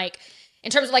 right? Like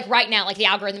in terms of like right now, like the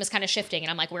algorithm is kind of shifting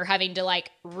and I'm like, we're having to like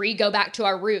go back to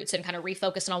our roots and kind of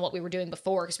refocus on what we were doing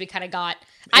before because we kind of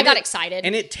I got excited.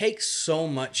 And it takes so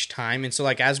much time. And so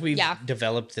like as we've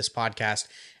developed this podcast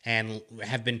and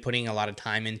have been putting a lot of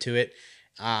time into it,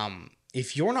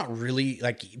 if you're not really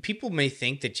like, people may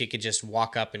think that you could just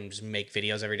walk up and just make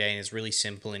videos every day and it's really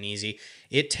simple and easy.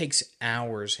 It takes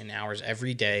hours and hours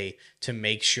every day to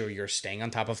make sure you're staying on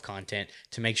top of content,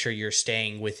 to make sure you're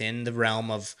staying within the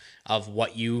realm of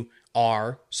what you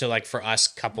are. So like for us,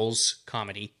 couples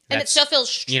comedy, and it still feels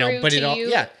true but to it all,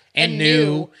 you and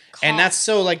new, and that's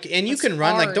so like, and you It's can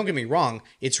run hard. like, don't get me wrong,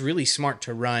 it's really smart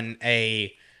to run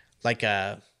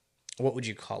what would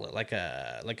you call it, like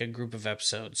a group of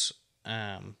episodes,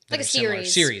 that like a are similar.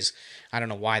 series. I don't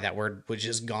know why that word was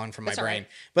just gone from my That's all brain, right.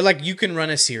 but like you can run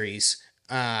a series,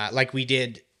 like we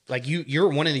did. Like you're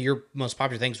one of your most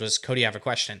popular things was Cody, I have a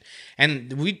question,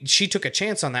 and she took a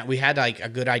chance on that. We had like a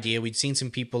good idea. We'd seen some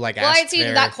people like Well, ask I'd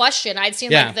seen that question. I'd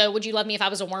seen like the "Would you love me if I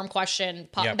was a worm?" question.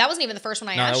 Yep. That wasn't even the first one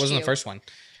I asked you. No, that wasn't the first one.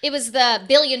 It was the $1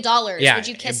 billion. Yeah, Would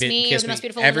you kiss me? You're the most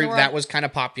beautiful woman in the world. That was kind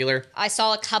of popular. I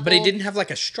saw a couple, But it didn't have like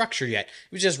a structure yet.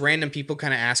 It was just random people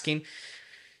kind of asking.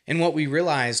 And what we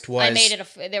realized was, I made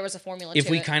it. There was a formula. if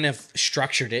to we it. kind of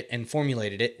structured it and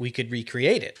formulated it, we could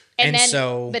recreate it. And then,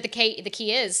 so, but the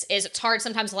key is it's hard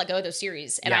sometimes to let go of those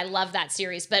series, and I love that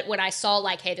series. But when I saw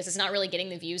like, hey, this is not really getting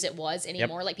the views it was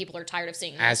anymore. Like people are tired of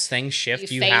seeing. as things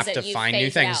shift, you phase have it, to you find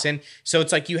new phase it things. out. And so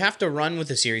it's like you have to run with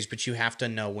the series, but you have to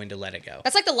know when to let it go.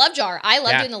 That's like the love jar. I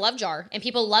love doing the love jar, and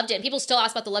people loved it. And people still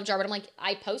ask about the love jar, but I'm like,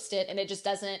 I post it, and it just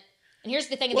doesn't. And here's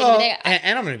the thing: at the end of the day,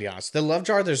 and I'm going to be honest, the Love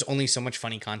Jar, there's only so much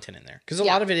funny content in there because a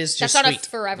lot of it is just that's not sweet. a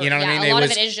forever. You know what I mean? A lot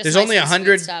of it is just there's nice only and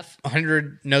sweet stuff.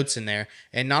 100 notes in there,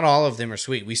 and not all of them are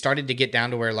sweet. We started to get down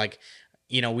to where like,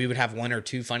 we would have 1 or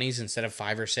 2 funnies instead of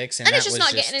 5 or 6, and it's just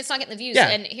not getting the views. Yeah.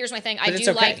 And here's my thing: But it's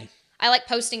okay. I like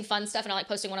posting fun stuff, and I like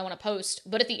posting what I want to post.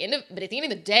 But at the end of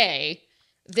the day,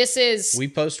 this is we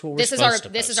post what we're this is supposed our to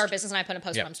this post. is our business, and I put a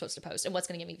post Yep. what I'm supposed to post, and what's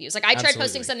going to get me views. Like I tried Absolutely.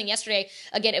 posting something yesterday.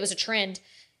 Again, it was a trend.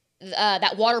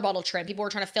 That water bottle trend. People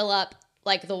were trying to fill up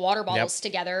like the water bottles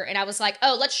together, and I was like,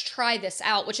 oh, let's try this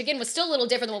out. Which again was still a little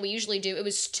different than what we usually do. It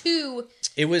was too.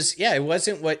 It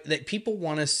wasn't what that people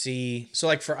want to see. So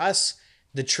like for us,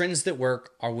 the trends that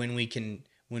work are when we can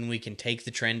take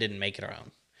the trend and make it our own.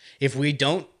 If we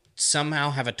don't somehow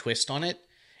have a twist on it,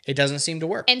 it doesn't seem to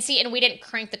work. And we didn't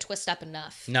crank the twist up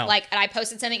enough. No. Like, and I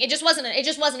posted something. It just wasn't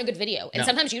a good video. And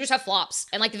sometimes you just have flops,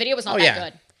 and like the video was not that yeah.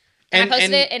 good. And I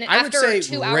posted it, and I would after say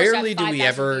 2 hours, rarely it do had we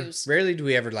 5,000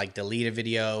 views. like delete a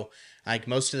video. Like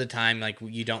most of the time, like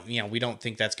we don't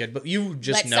think that's good, but you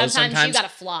just But know sometimes you gotta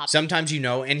flop. Sometimes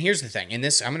and here's the thing, and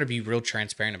this I'm gonna be real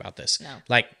transparent about this. No.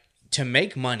 Like to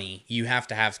make money, you have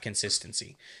to have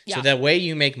consistency. Yeah. So the way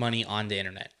you make money on the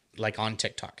internet, like on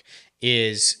TikTok,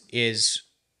 is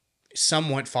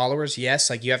somewhat followers. Yes,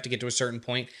 like you have to get to a certain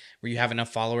point where you have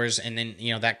enough followers, and then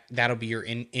that'll be your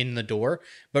in the door.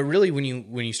 But really, when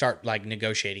you start like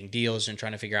negotiating deals and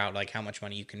trying to figure out like how much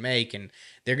money you can make, and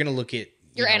they're gonna look at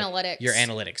Your analytics. your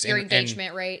analytics, Your and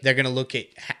engagement rate. They're gonna look at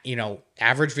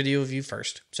average video view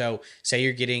first. So say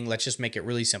you're getting, let's just make it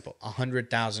really simple,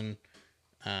 100,000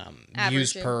 views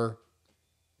Averaging. per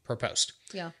post.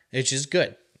 Yeah. Which is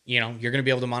good. you're going to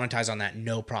be able to monetize on that,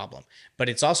 no problem. But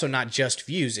it's also not just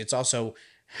views. It's also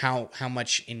how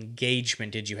much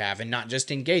engagement did you have, and not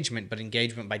just engagement, but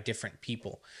engagement by different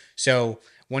people. So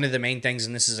one of the main things,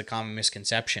 and this is a common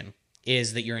misconception,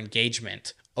 is that your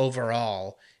engagement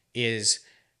overall is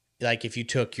like if you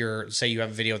took say you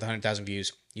have a video with 100,000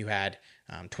 views, you had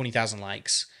 20,000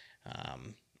 likes,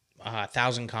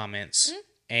 1,000 comments,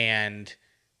 and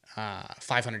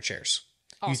 500 shares.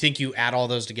 You think you add all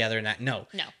those together and that? No.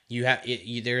 You have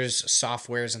there's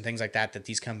softwares and things like that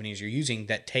these companies are using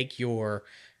that take your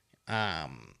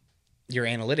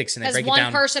analytics and they break it down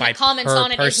one person that comments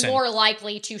on it is more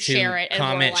likely to share it and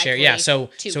comment, more share. likely Yeah, so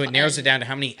to it narrows it down to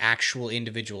how many actual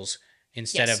individuals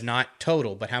instead of not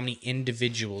total, but how many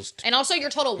individuals. And also your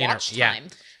total watch time.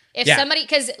 If somebody,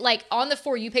 because like on the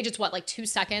For You page, it's what, like 2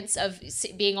 seconds of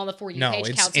being on the For You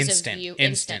page counts as a view.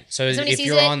 Instant. So somebody if sees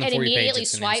you're it on the and For You page, immediately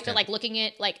it's swipe, but like looking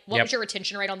at like what was your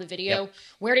retention rate on the video?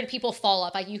 Where did people fall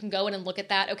off? Like you can go in and look at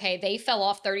that. Okay, they fell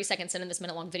off 30 seconds in this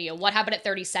minute long video. What happened at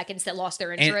 30 seconds that lost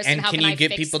their interest? And how can you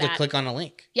get people to click on a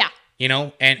link? Yeah.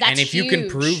 And That's if you can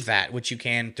huge. prove that, which you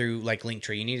can through like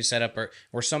Linktree, you need to set up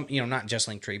or some, not just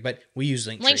Linktree, but we use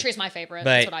Linktree. Linktree is my favorite.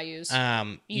 That's what I use.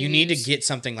 You need to get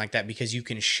something like that because you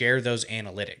can share those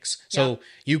analytics. So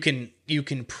you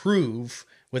can prove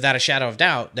without a shadow of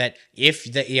doubt that if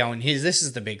this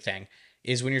is the big thing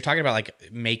is when you're talking about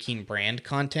like making brand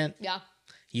content. Yeah.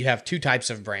 You have 2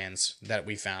 types of brands that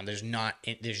we found. There's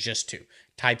just 2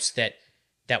 types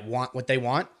that want what they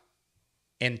want,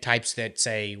 and types that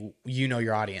say,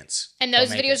 your audience. And those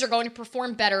videos are going to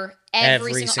perform better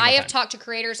every single I have time. Talked to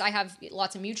creators. I have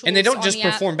lots of mutuals. And they don't just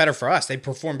perform better for us. They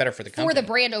perform better for the company. For the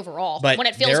brand overall. But when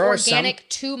it feels organic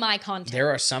to my content. There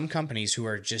are some companies who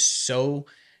are just so...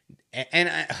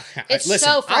 It's listen,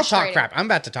 so frustrating. I'll talk crap. I'm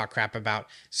about to talk crap about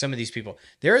some of these people.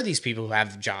 There are these people who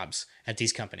have jobs at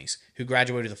these companies who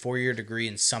graduated with a 4-year degree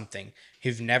in something,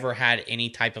 who've never had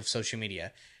any type of social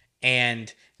media.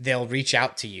 And they'll reach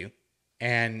out to you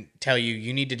and tell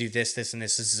you need to do this, this, and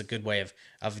this. This is a good way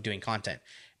of doing content.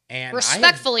 And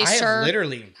respectfully, sir,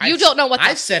 you don't know what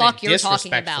the fuck you're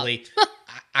talking about.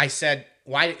 I said,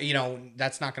 why,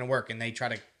 that's not going to work. And they try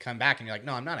to come back and you're like,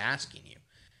 no, I'm not asking you.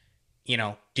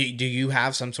 Do you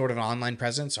have some sort of an online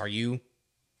presence? Are you,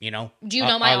 do you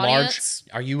know my audience?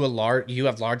 You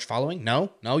have large following? No,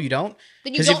 you don't.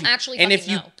 Then you don't actually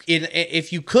fucking know.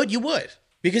 If you could, you would.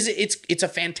 Because it's a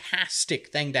fantastic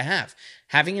thing to have.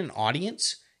 Having an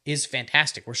audience is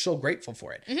fantastic. We're so grateful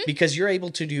for it because you're able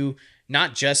to do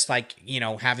not just like,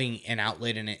 having an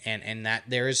outlet and that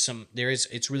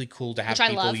it's really cool to have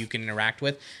people you can interact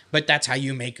with, but that's how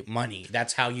you make money.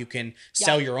 That's how you can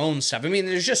sell your own stuff. I mean,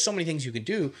 there's just so many things you can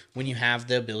do when you have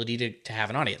the ability to have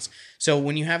an audience. So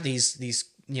when you have these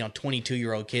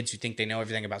 22-year-old kids who think they know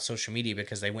everything about social media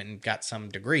because they went and got some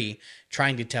degree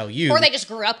trying to tell you. Or they just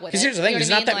grew up with it. Because here's the thing, there's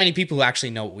not that many people who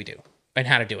actually know what we do and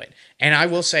how to do it. And I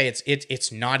will say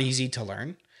it's not easy to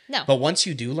learn. No. But once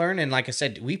you do learn, and like I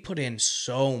said, we put in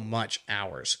so much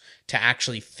hours to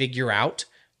actually figure out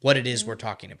what it is we're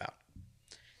talking about.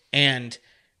 And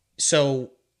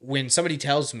so when somebody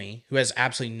tells me, who has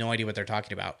absolutely no idea what they're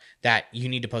talking about, that you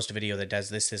need to post a video that does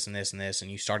this, this, and this, and this, and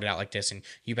you started out like this, and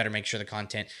you better make sure the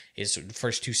content is the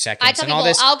first 2 seconds and all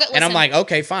this. And I'm like,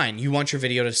 okay, fine. You want your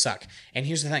video to suck. And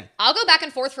here's the thing. I'll go back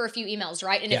and forth for a few emails,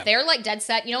 right? And if they're like dead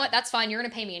set, you know what? That's fine. You're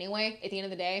going to pay me anyway at the end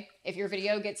of the day. If your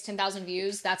video gets 10,000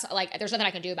 views, that's like, there's nothing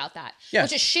I can do about that. Yeah.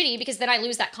 Which is shitty because then I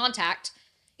lose that contact.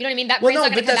 You know what I mean? That brand's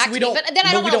not going to come back to me. But then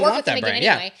I don't want to work with them again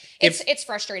anyway. It's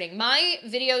frustrating. My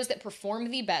videos that perform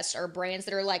the best are brands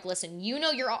that are like, listen,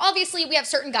 you're obviously we have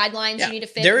certain guidelines you need to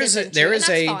fit.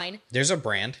 There's a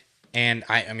brand, and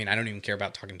I don't even care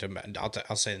about talking to them.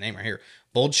 I'll say the name right here.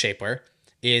 Bold Shapewear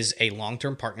is a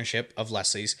long-term partnership of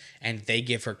Leslie's, and they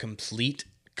give her complete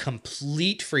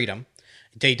freedom.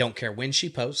 They don't care when she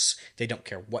posts. They don't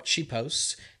care what she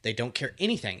posts. They don't care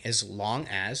anything as long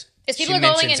as people are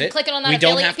going and clicking on that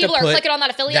affiliate. People are clicking on that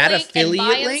affiliate link and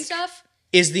buying stuff.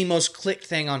 Is the most clicked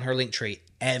thing on her Linktree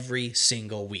every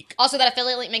single week. Also, that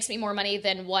affiliate link makes me more money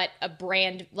than what a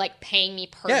brand like paying me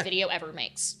per video ever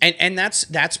makes. And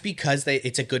that's because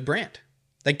it's a good brand.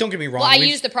 Like, don't get me wrong. Well, I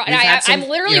use the product. I'm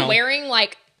literally wearing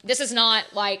like. This is not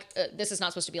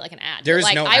supposed to be like an ad. There's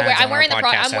like, no ads on our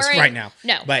podcast as right now.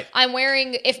 No, but I'm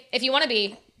wearing. If you want to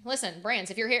be, listen, brands.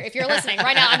 If you're here, if you're listening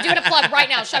right now, I'm doing a plug right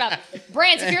now. Shut up,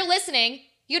 brands. If you're listening,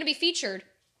 you're gonna be featured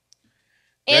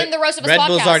in the Roast of Us podcast. Red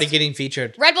Bull's already getting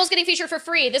featured. Red Bull's getting featured for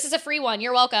free. This is a free one.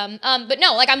 You're welcome. But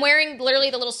no, like I'm wearing literally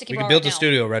the little sticky. We can build a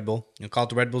studio, Red Bull. You'll call it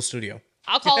the Red Bull Studio.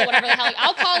 I'll call it whatever the hell.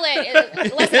 I'll call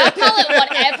it. Listen, I'll call it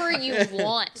whatever you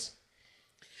want.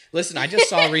 Listen, I just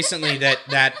saw recently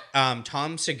that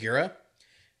Tom Segura,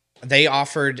 they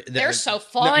offered. They're so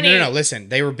funny. No. Listen,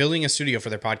 they were building a studio for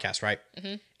their podcast, right?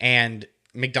 Mm-hmm. And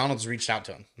McDonald's reached out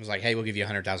to him. It was like, "Hey, we'll give you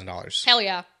 $100,000." Hell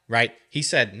yeah! Right? He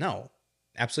said, "No,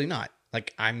 absolutely not.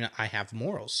 Like, I have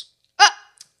morals."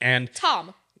 And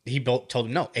Tom, he told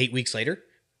him no. 8 weeks later,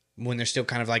 when they're still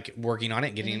kind of like working on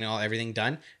it, getting everything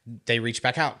done, they reached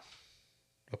back out.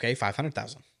 Okay,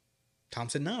 500,000. Tom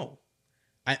said no.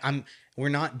 We're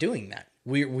not doing that.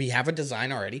 We have a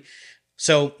design already.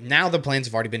 So now the plans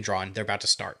have already been drawn. They're about to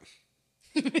start.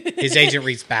 His agent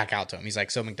reached back out to him. He's like,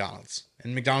 "So McDonald's."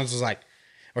 And McDonald's was like,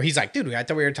 or he's like, "Dude, I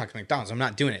thought we were talking McDonald's. I'm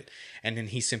not doing it." And then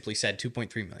he simply said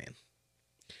 2.3 million.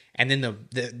 And then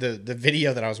the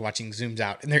video that I was watching zooms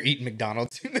out and they're eating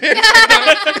McDonald's. And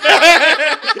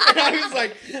I was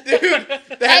like, dude,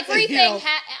 that's everything.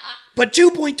 But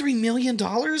 $2.3 million?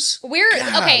 We're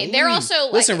okay. They're also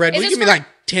like, listen, Red. Will you give me like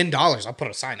 $10? I'll put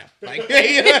a sign up. Like, you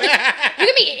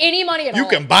give me any money at all. You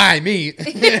can buy me.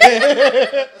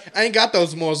 I ain't got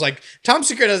those morals. Like Tom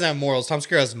Segura doesn't have morals. Tom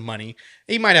Segura has money.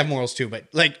 He might have morals too, but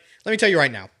like, let me tell you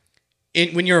right now.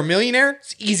 When you're a millionaire,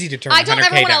 it's easy to turn. I don't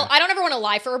ever want to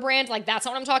lie for a brand. Like that's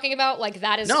not what I'm talking about. Like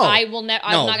that is. No, I'm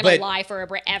not going to lie for a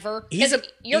brand ever.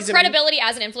 Your credibility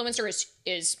as an influencer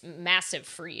is massive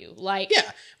for you. Like yeah.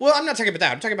 Well, I'm not talking about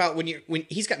that. I'm talking about when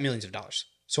he's got millions of dollars.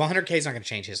 So $100K is not going to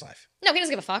change his life. No, he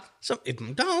doesn't give a fuck. So if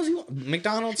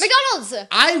McDonald's,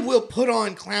 I will put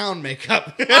on clown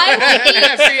makeup.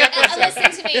 I will listen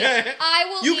to me. I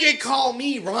will. You can call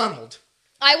me Ronald.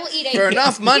 I will eat for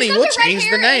enough money. We'll change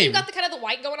the name. You got the kind of the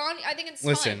white going on. I think it's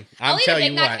listen. Fine. I'll eat a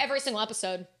Big Mac every single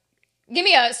episode. Give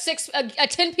me a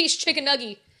 10-piece chicken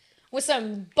nugget with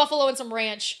some buffalo and some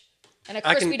ranch and a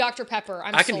crispy Dr Pepper.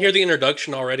 I can hear the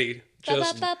introduction already.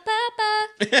 Just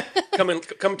coming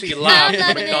to you live from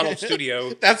the McDonald's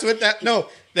studio. That's what that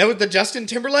was the Justin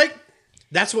Timberlake.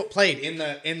 That's what played in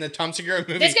the Tom Segura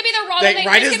movie. This could be the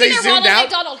Ronald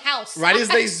McDonald house. Right as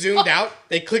they zoomed out,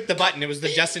 they clicked the button. It was the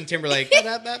Justin Timberlake.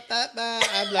 I'm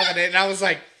loving it. And I was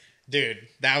like, dude,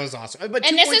 that was awesome. But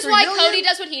and this is why Cody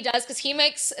does what he does, because he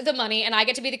makes the money and I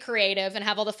get to be the creative and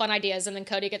have all the fun ideas, and then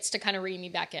Cody gets to kind of reel me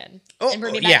back in and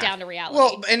bring me back down to reality.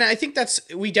 Well, and I think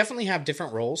we definitely have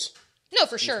different roles. No,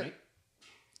 for sure.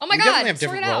 Oh my God. We definitely have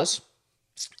different roles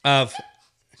of...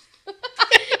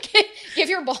 Give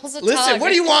your balls a tug. Listen, what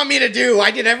do you want me to do?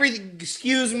 I did everything.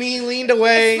 Excuse me, leaned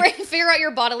away. Figure out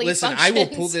your bodily functions. I will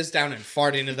pull this down and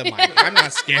fart into the mic. I'm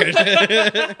not scared.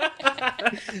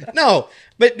 No,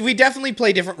 but we definitely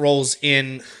play different roles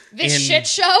in shit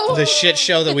show. The shit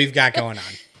show that we've got going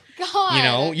on. God. You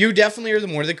know, you definitely are the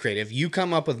more the creative. You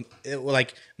come up with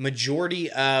like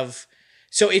majority of.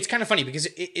 So it's kind of funny because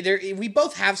we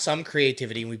both have some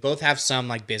creativity and we both have some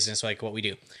like business, like what we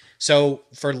do. So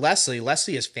for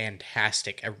Leslee is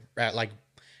fantastic at like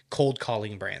cold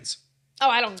calling brands. Oh,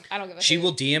 I don't give a She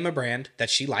will DM a brand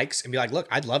that she likes and be like, "Look,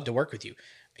 I'd love to work with you."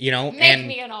 You know, make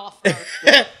me an offer.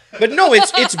 But no,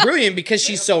 it's brilliant because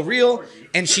she's so real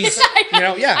and she's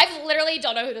I literally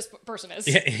don't know who this person is.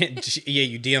 Yeah,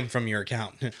 you DM from your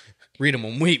account. Read them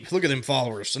and weep. Look at them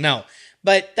followers. No,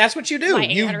 but that's what you do.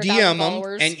 You DM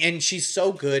them, and she's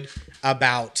so good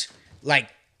about like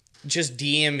just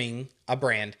DMing a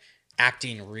brand.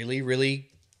 Acting really, really,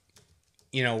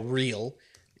 real,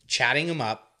 chatting them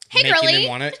up,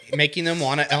 making them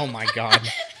want to. Oh my God,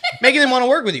 making them want to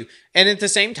work with you. And at the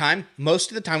same time,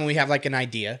 most of the time when we have like an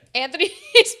idea, Anthony's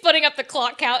putting up the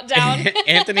clock countdown.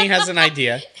 Anthony has an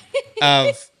idea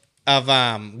of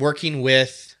working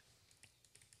with.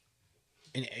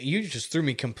 And you just threw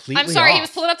me completely. I'm sorry, off. He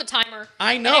was pulling up the timer.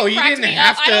 I know you didn't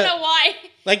have to. I don't know why.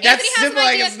 Like that's simple.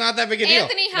 Like it's not that big a deal.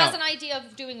 Anthony has an idea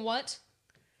of doing what?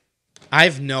 I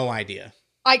have no idea.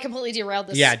 I completely derailed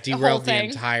this. Yeah, derailed the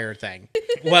entire thing.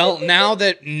 Well, now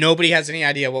that nobody has any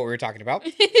idea what we were talking about,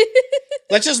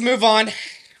 let's just move on.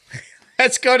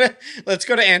 Let's go to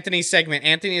Anthony's segment.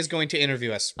 Anthony is going to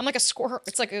interview us. I'm like a squirrel.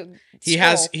 It's like a he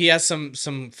has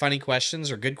some funny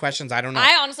questions or good questions. I don't know.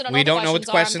 I honestly don't know. We don't know what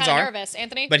the questions are. I'm nervous,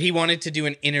 Anthony. But he wanted to do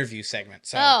an interview segment.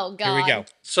 So oh God. Here we go.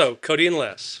 So Cody and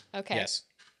Les. Okay. Yes.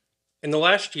 In the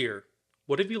last year,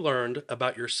 what have you learned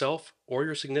about yourself or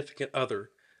your significant other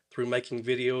through making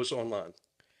videos online?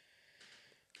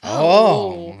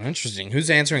 Oh, interesting. Who's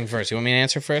answering first? You want me to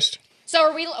answer first? So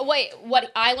are we? Wait,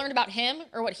 what I learned about him,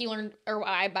 or what he learned, or what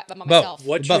I about myself?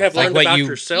 What you have learned about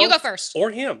yourself? You go first.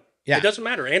 Or him. Yeah. It doesn't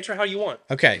matter. Answer how you want.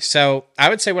 Okay, so I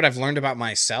would say what I've learned about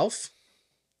myself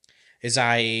is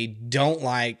I don't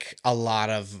like a lot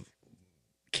of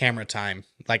camera time.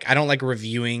 Like, I don't like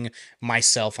reviewing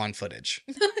myself on footage.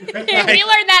 We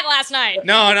learned that last night.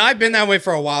 No, I've been that way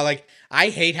for a while. Like, I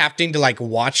hate having to like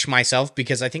watch myself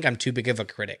because I think I'm too big of a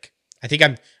critic. I think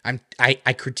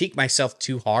I critique myself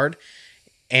too hard.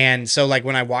 And so like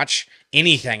when I watch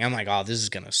anything, I'm like, oh, this is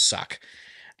going to suck.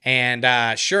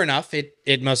 And sure enough,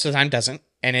 it most of the time doesn't,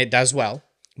 and it does well.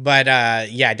 But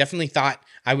yeah, I definitely thought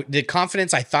the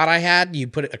confidence I thought I had, you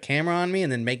put a camera on me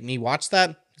and then make me watch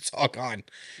that, it's all gone.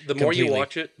 The more you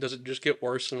watch it, does it just get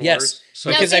worse and yes. worse? So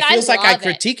because it feels like I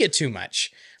critique it too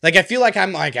much. Like I feel like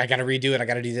I'm like, I got to redo it. I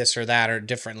got to do this or that or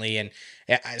differently. And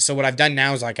so what I've done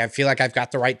now is like, I feel like I've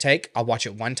got the right take. I'll watch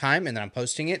it one time and then I'm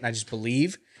posting it. And I just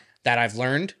believe that I've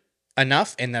learned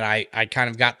enough and that I kind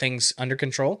of got things under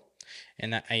control.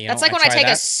 And that, that's like when I take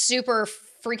a super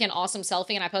freaking awesome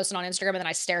selfie and I post it on Instagram and then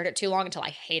I stare at it too long until I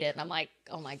hate it. And I'm like,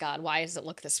 oh my God, why does it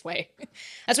look this way?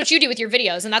 That's what you do with your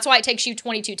videos. And that's why it takes you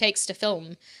 22 takes to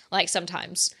film, like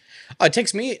sometimes. Oh, it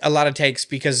takes me a lot of takes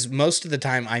because most of the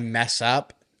time I mess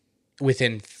up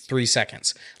within 3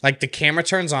 seconds. Like the camera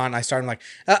turns on, I start, I'm like,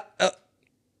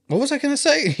 what was I going to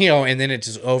say? And then it's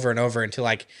just over and over until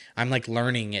like, I'm like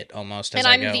learning it almost as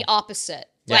I go. And I'm the opposite.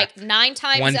 Yeah. Like 9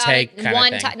 times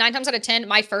out of 10,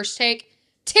 my first take,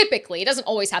 typically, it doesn't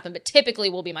always happen, but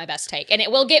typically will be my best take. And it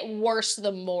will get worse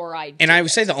the more I do And I would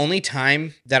say the only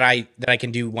time that I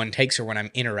can do one takes are when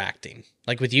I'm interacting.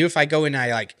 Like with you, if I go and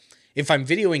if I'm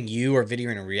videoing you or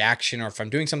videoing a reaction or if I'm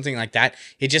doing something like that,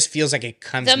 it just feels like it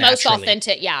comes naturally. Most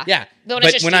authentic, yeah. Yeah.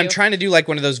 But when I'm trying to do like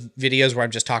one of those videos where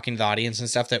I'm just talking to the audience and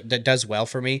stuff that does well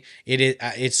for me,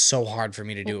 it's so hard for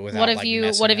me to do it without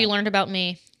What have you learned about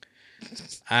me?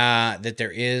 That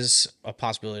there is a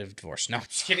possibility of divorce. No, I'm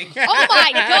just kidding. Oh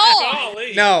my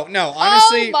God. No.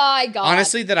 Honestly, oh my God.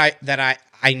 Honestly, that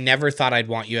I never thought I'd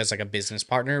want you as like a business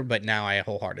partner, but now I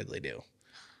wholeheartely do.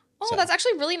 Oh, so, that's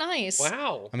actually really nice.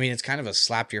 Wow. I mean, it's kind of a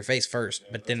slap to your face first,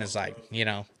 but then it's like,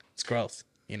 it's growth,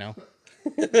 It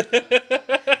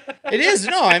is.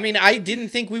 No, I mean, I didn't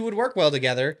think we would work well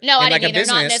together. No, I didn't like either. a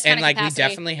business, Not in this kind and of like capacity. we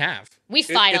definitely have. We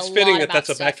fight it's a fitting lot that about that's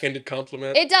a stuff. backhanded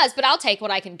compliment. It does, but I'll take what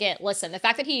I can get. Listen, the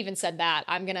fact that he even said that,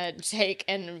 I'm gonna take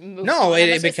and move. No,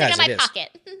 on. because in my it is.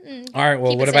 pocket. All right.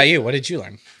 Well, what about you? What did you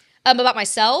learn? About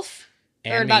myself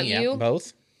and or about me, you? Yeah,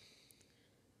 both.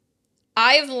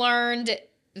 I've learned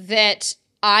that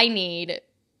I need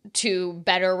to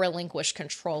better relinquish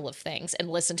control of things and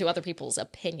listen to other people's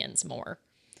opinions more.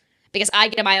 Because I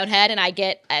get in my own head and I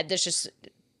get, this just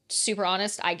super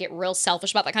honest, I get real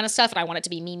selfish about that kind of stuff and I want it to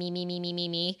be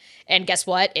me. And guess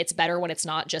what? It's better when it's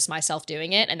not just myself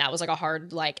doing it. And that was like a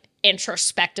hard, like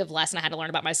introspective lesson I had to learn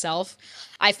about myself.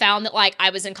 I found that like I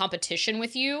was in competition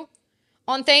with you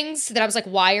on things that I was like,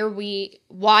 why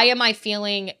am I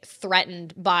feeling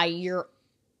threatened by your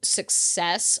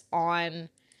success on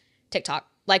TikTok?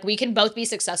 Like we can both be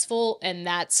successful and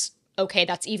that's okay.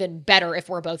 That's even better if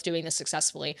we're both doing this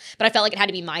successfully. But I felt like it had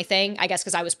to be my thing, I guess,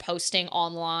 because I was posting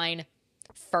online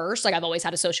first. Like I've always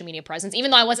had a social media presence,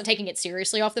 even though I wasn't taking it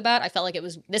seriously off the bat. I felt like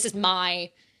this is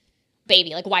my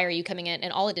baby. Like, why are you coming in?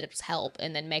 And all it did was help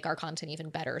and then make our content even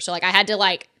better. So like I had to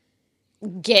like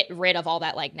get rid of all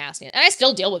that like nastiness. And I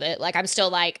still deal with it. Like I'm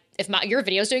still like, if your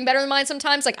video's doing better than mine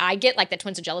sometimes, like I get like the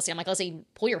twins of jealousy. I'm like, Leslie,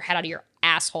 pull your head out of your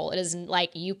asshole. It isn't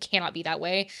like, you cannot be that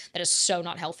way. That is so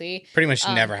not healthy. Pretty much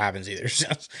never happens either. So,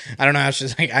 I don't know how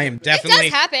she's like, I am definitely,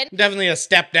 it does happen. Definitely a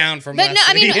step down from But Leslie. no,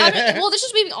 I mean, well, this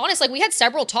is being honest. Like we had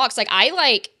several talks. Like I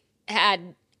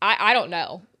don't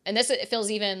know. And it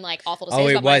feels even like awful to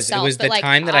say about myself. It was but, the like,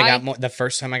 time that I got more, the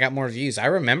first time I got more views. I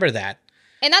remember that.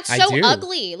 And that's so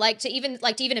ugly, like to even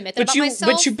admit that about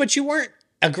myself. But you weren't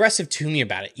aggressive to me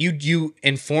about it. You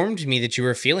informed me that you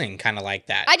were feeling kind of like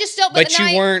that. I just don't. But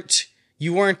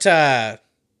you weren't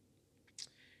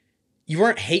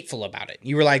hateful about it.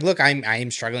 You were like, look, I am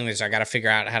struggling with this. I got to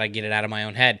figure out how to get it out of my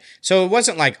own head. So it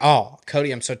wasn't like, oh,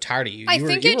 Cody, I'm so tired of you. I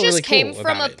think it just came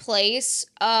from a place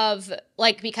of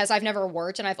like, because I've never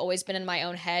worked and I've always been in my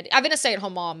own head. I've been a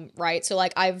stay-at-home mom, right? So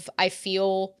like I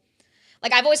feel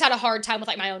like I've always had a hard time with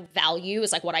like my own value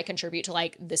is like what I contribute to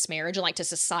like this marriage and like to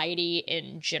society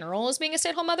in general as being a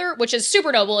stay-at-home mother, which is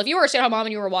super noble. If you were a stay-at-home mom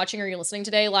and you were watching or you're listening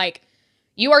today, like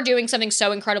you are doing something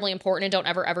so incredibly important and don't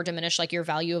ever diminish like your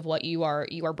value of what you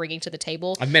are bringing to the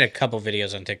table. I've made a couple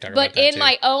videos on TikTok but about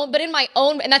that in my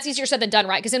own, and that's easier said than done,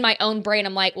 right? Because in my own brain,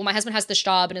 I'm like, well, my husband has this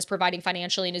job and is providing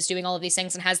financially and is doing all of these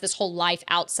things and has this whole life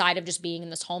outside of just being in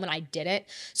this home, and I didn't.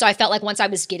 So I felt like once I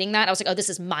was getting that, I was like, oh, this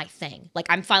is my thing. Like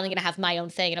I'm finally gonna have my own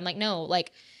thing. And I'm like, no,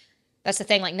 like that's the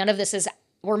thing. Like none of this is.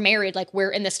 We're married. Like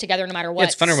we're in this together no matter what. Yeah,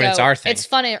 it's funner when it's our thing. It's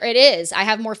funner. It is. I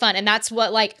have more fun, and that's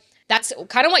what like. That's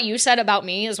kind of what you said about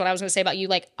me is what I was going to say about you.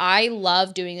 Like, I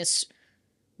love doing this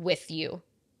with you.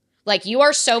 Like, you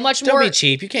are so much more... Don't be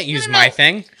cheap. You can't use my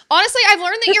thing. Honestly, I've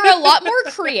learned that you're a lot more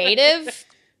creative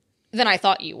than I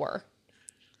thought you were.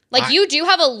 Like, I- you do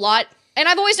have a lot, and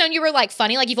I've always known you were, like,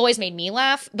 funny. Like, you've always made me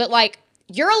laugh, but, like,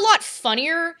 you're a lot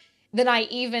funnier than I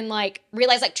even, like,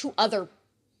 realized, like, to other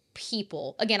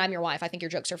people. Again, I'm your wife. I think your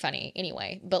jokes are funny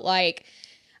anyway. But, like,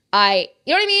 you know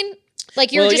what I mean?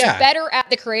 Like, you're Well, just yeah. better at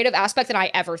the creative aspect than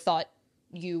I ever thought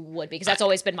you would be, because that's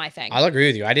always been my thing. I'll agree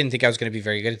with you. I didn't think I was going to be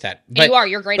very good at that. But you are.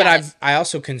 You're great But at it. I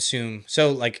also consume.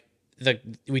 So like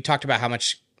we talked about how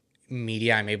much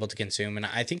media I'm able to consume, and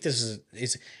I think this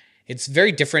is it's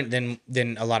very different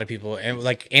than a lot of people. And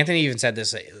like Anthony even said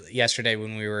this yesterday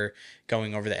when we were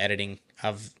going over the editing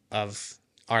of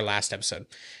our last episode.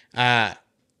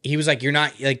 He was like, "You're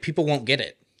not like people won't get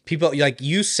it. People like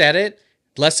you said it.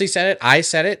 Leslie said it. I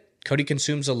said it. Cody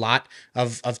consumes a lot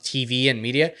of TV and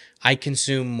media. I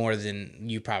consume more than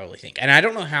you probably think. And I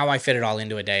don't know how I fit it all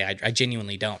into a day. I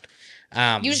genuinely don't.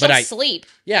 You just but don't sleep.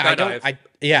 Yeah, I Skydive. don't.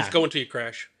 Yeah. Just go until you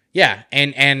crash. Yeah.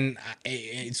 And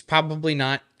it's probably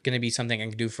not going to be something I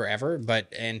can do forever.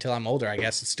 But until I'm older, I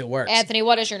guess it still works. Anthony,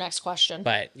 what is your next question?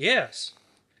 But Yes.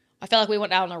 I feel like we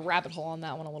went down a rabbit hole on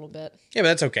that one a little bit. yeah, but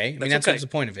that's okay. I mean, that's okay. what the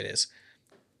point of it is.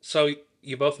 So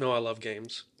you both know I love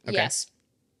games. Okay. Yes.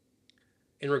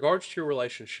 In regards to your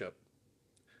relationship,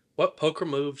 what poker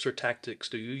moves or tactics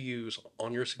do you use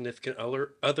on your significant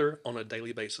other on a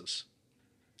daily basis?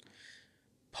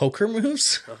 Poker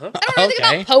moves? Uh-huh. I don't know anything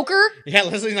about poker. Yeah,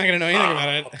 Leslie's not going to know anything about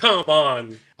Oh, it. come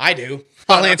on. I do.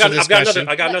 I'll answer this question.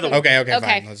 I got another one. Okay, Okay.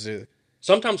 fine. Let's do it.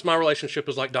 Sometimes my relationship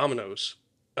is like dominoes.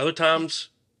 Other times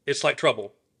it's like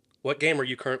trouble. What game are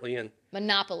you currently in?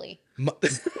 Monopoly.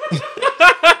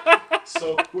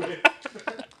 So quick.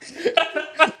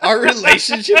 Our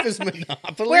relationship is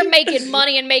Monopoly? We're making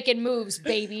money and making moves,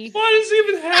 baby. What is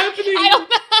even happening? I don't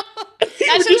know.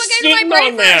 That's just We're what came to my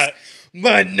brain on first. that.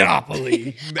 Monopoly.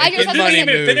 I just Making have to money say-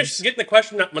 Finish moves. getting the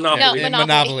question. Not Monopoly. No,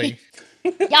 Monopoly.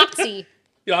 Yahtzee.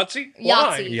 Yahtzee. Yahtzee.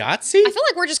 Why? Yahtzee? I feel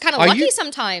like we're just kind of Are lucky you-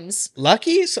 sometimes.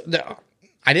 Lucky? No,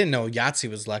 I didn't know Yahtzee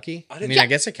was lucky. I didn't- mean, I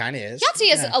guess it kind of is.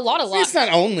 Yahtzee is a lot of luck. It's not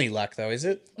only luck, though, is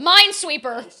it?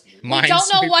 Minesweeper. We Minesweeper?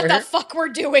 don't know what the fuck we're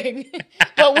doing,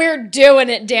 but we're doing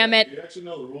it. Damn it! Do you actually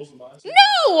know the rules of mine?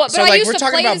 No, but So, I like, used we're to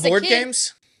talking play it about as a board kid.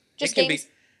 games? Just It can games. be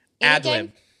Any Ad game?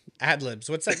 lib. Ad libs.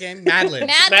 What's that game? Mad libs.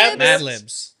 Mad Mad Libs? Mad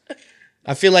libs.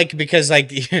 I feel like because,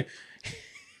 like,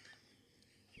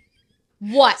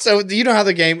 What? so you know how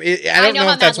the game, I I don't know know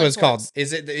how if that's Mad what Libs it's called. works.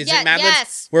 Is it Yeah, Mad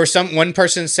yes. libs? Where one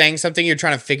person's saying something, you're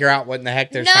trying to figure out what in the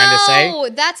heck they're trying to say? No,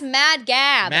 that's Mad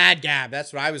Gab. Mad Gab.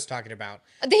 That's what I was talking about.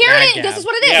 Here Mad it is. Gab. This is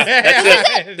what it is. Yeah, This is that's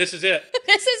it. it. This is it.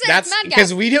 This is it. That's Mad because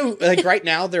Gab. we do like right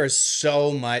now there is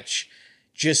so much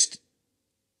just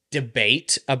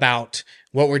debate about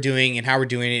what we're doing and how we're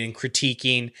doing it and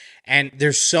critiquing, and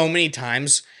there's so many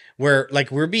times where like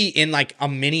we'll be in like a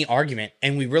mini argument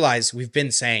and we realize we've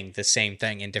been saying the same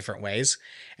thing in different ways,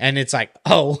 and it's like,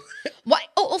 oh, Why?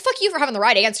 Oh, well, fuck you for having the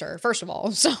right answer, first of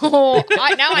all. So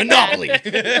I Monopoly.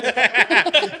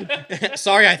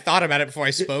 Sorry, I thought about it before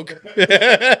I spoke.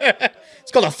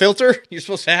 It's called a filter. You're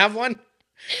supposed to have one.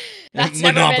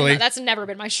 Monopoly. That's never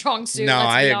been my strong suit. No, let's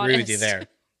I be agree with you honest. there.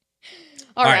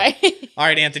 All right. All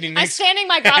right, Anthony. I'm Next, standing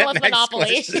my ground with next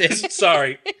Monopoly. question.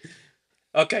 Sorry.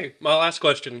 Okay, my last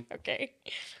question. Okay.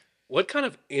 What kind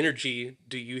of energy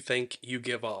do you think you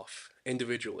give off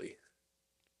individually?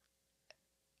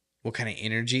 What kind of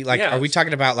energy? Like, Yeah, are we it's-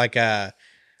 talking about like an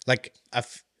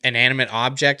animate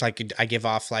object? Like I give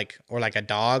off like, or like a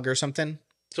dog or something?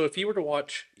 So if you were to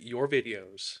watch your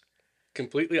videos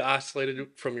completely isolated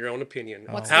from your own opinion,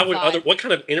 What's how the would vibe?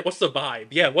 what's the vibe?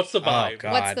 Yeah, what's the vibe?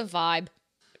 God. What's the vibe?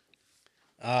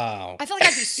 Oh. I feel like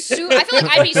I'd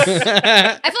be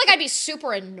I feel like I'd be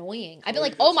super annoying. I'd be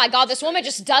like, "Oh my god, this woman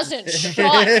just doesn't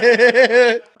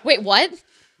shut." Wait, what?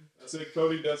 I said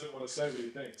Cody doesn't want to say what he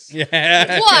thinks.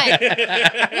 Yeah. What?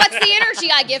 What's the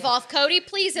energy I give off, Cody?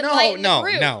 Please enlighten the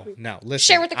group. No.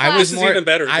 Listen, Share with the I class. was This is more, even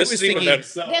better. I This was is even thinking, better.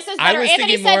 So, This is I better. was Anthony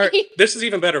thinking said more- This is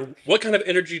even better. What kind of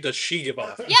energy does she give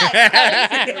off?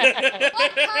 Yes, Cody.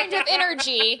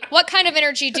 What kind of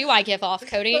energy do I give off,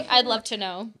 Cody? I'd love to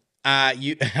know.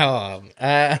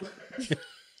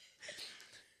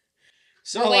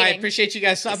 So We're I waiting. appreciate you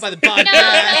guys stopping by the No,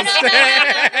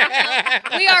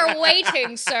 podcast. no. We are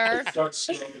waiting, sir. start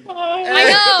stroking.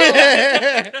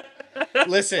 I know.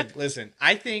 Listen.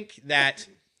 I think that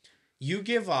you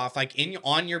give off like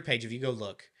on your page. If you go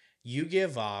look, you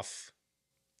give off.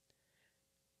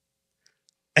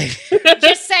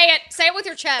 Just say it. Say it with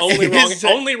your chest.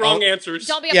 Only wrong answers.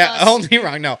 Don't be a Yeah, puss. only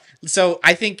wrong. No. So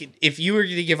I think if you were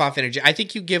to give off energy, I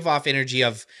think you give off energy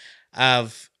of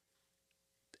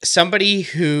somebody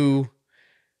who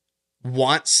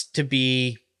wants to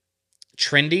be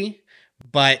trendy,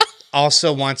 but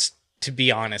also wants to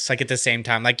be honest. Like at the same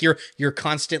time, like you're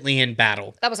constantly in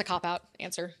battle. That was a cop-out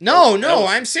answer. No,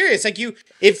 I'm serious. Like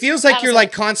it feels like That you're was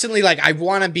like constantly like I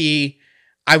want to be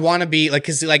like,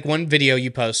 cause like one video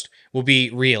you post will be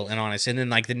real and honest, and then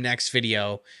like the next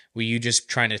video where you just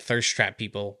trying to thirst trap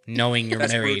people, knowing you're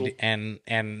That's married It brutal.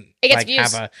 and gets like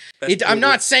views. have a. That's I'm brutal.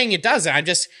 not saying it doesn't.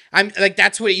 I'm like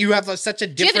that's what you have such a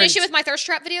different. Do you have an issue with my thirst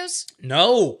trap videos?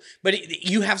 No, but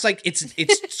you have like it's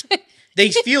they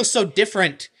feel so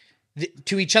different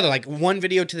to each other. Like one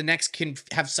video to the next can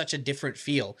have such a different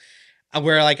feel,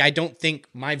 where like I don't think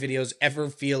my videos ever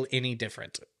feel any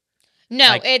different. No,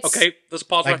 Like, it's Okay, let's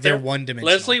pause Like right there. they're one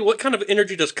dimensional. Leslie, what kind of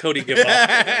energy does Cody give off?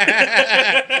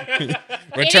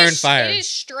 Return it is, fire. It is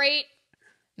straight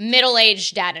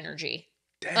middle-aged dad energy.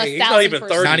 Dang, he's 1,000%. not even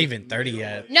 30. It's not even 30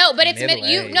 yet. No, but it's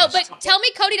Middle-aged. but tell me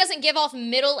Cody doesn't give off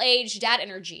middle-aged dad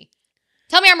energy.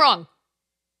 Tell me I'm wrong.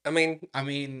 I mean,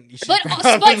 You're But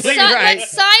probably right. but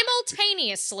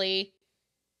simultaneously,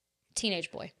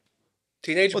 teenage boy.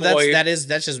 teenage Well, boy. that's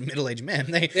just middle-aged men.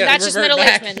 That's just revert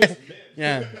middle-aged back. men.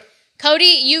 Yeah.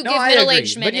 Cody, you No, give I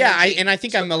middle-aged agree. men But yeah, energy. I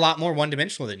think I'm a lot more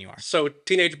one-dimensional than you are. So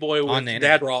teenage boy On with the dad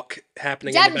internet. rock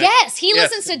happening. Dad, in the back. yes, he Yes.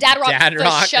 listens to Dad Rock Dad for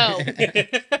rock. show.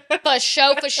 For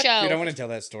show. Dude, I want to tell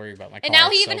that story about my car. And now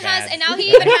he so even bad. has, and now he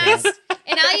even has,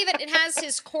 and now even it has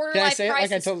his quarter Can I life say it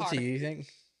crisis like I told car. it to you? You think?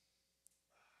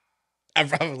 I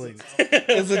probably.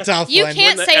 It's a tough You one.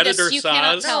 can't When the say this. editor You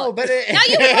cannot sighs. tell. No, but it, Now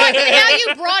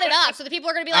you brought it up, so the people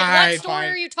are going to be like, All "What right, story fine.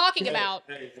 are you talking about?"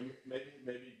 Hey, maybe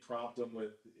prompt them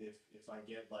with if I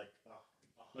get like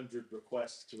 100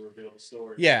 requests to reveal the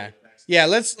story. Yeah.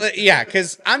 Yeah,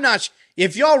 because I'm not.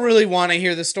 If y'all really want to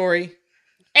hear the story,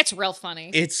 It's real funny.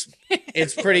 it's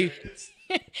pretty.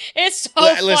 It's so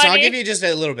Listen, funny. I'll give you just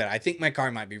a little bit. I think my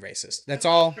car might be racist. That's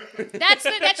all. That's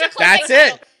your clickbait That's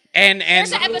title. it. And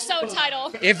There's an episode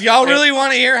title. if y'all really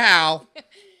want to hear how,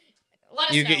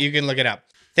 Let us you know. can look it up.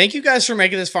 Thank you guys for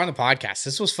making this far on the podcast.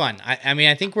 This was fun. I mean,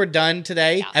 I think we're done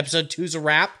today. Yeah. Episode 2's a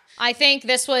wrap. I think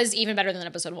this was even better than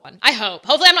episode 1. I hope.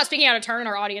 Hopefully, I'm not speaking out of turn, and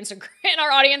our audience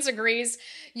agrees.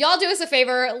 Y'all do us a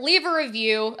favor, leave a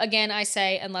review. Again, I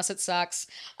say unless it sucks.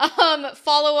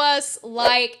 Follow us,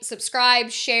 like,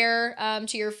 subscribe, share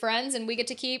to your friends, and we get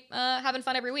to keep having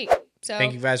fun every week. So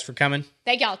Thank you guys for coming.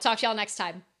 thank y'all. Talk to y'all next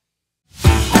time.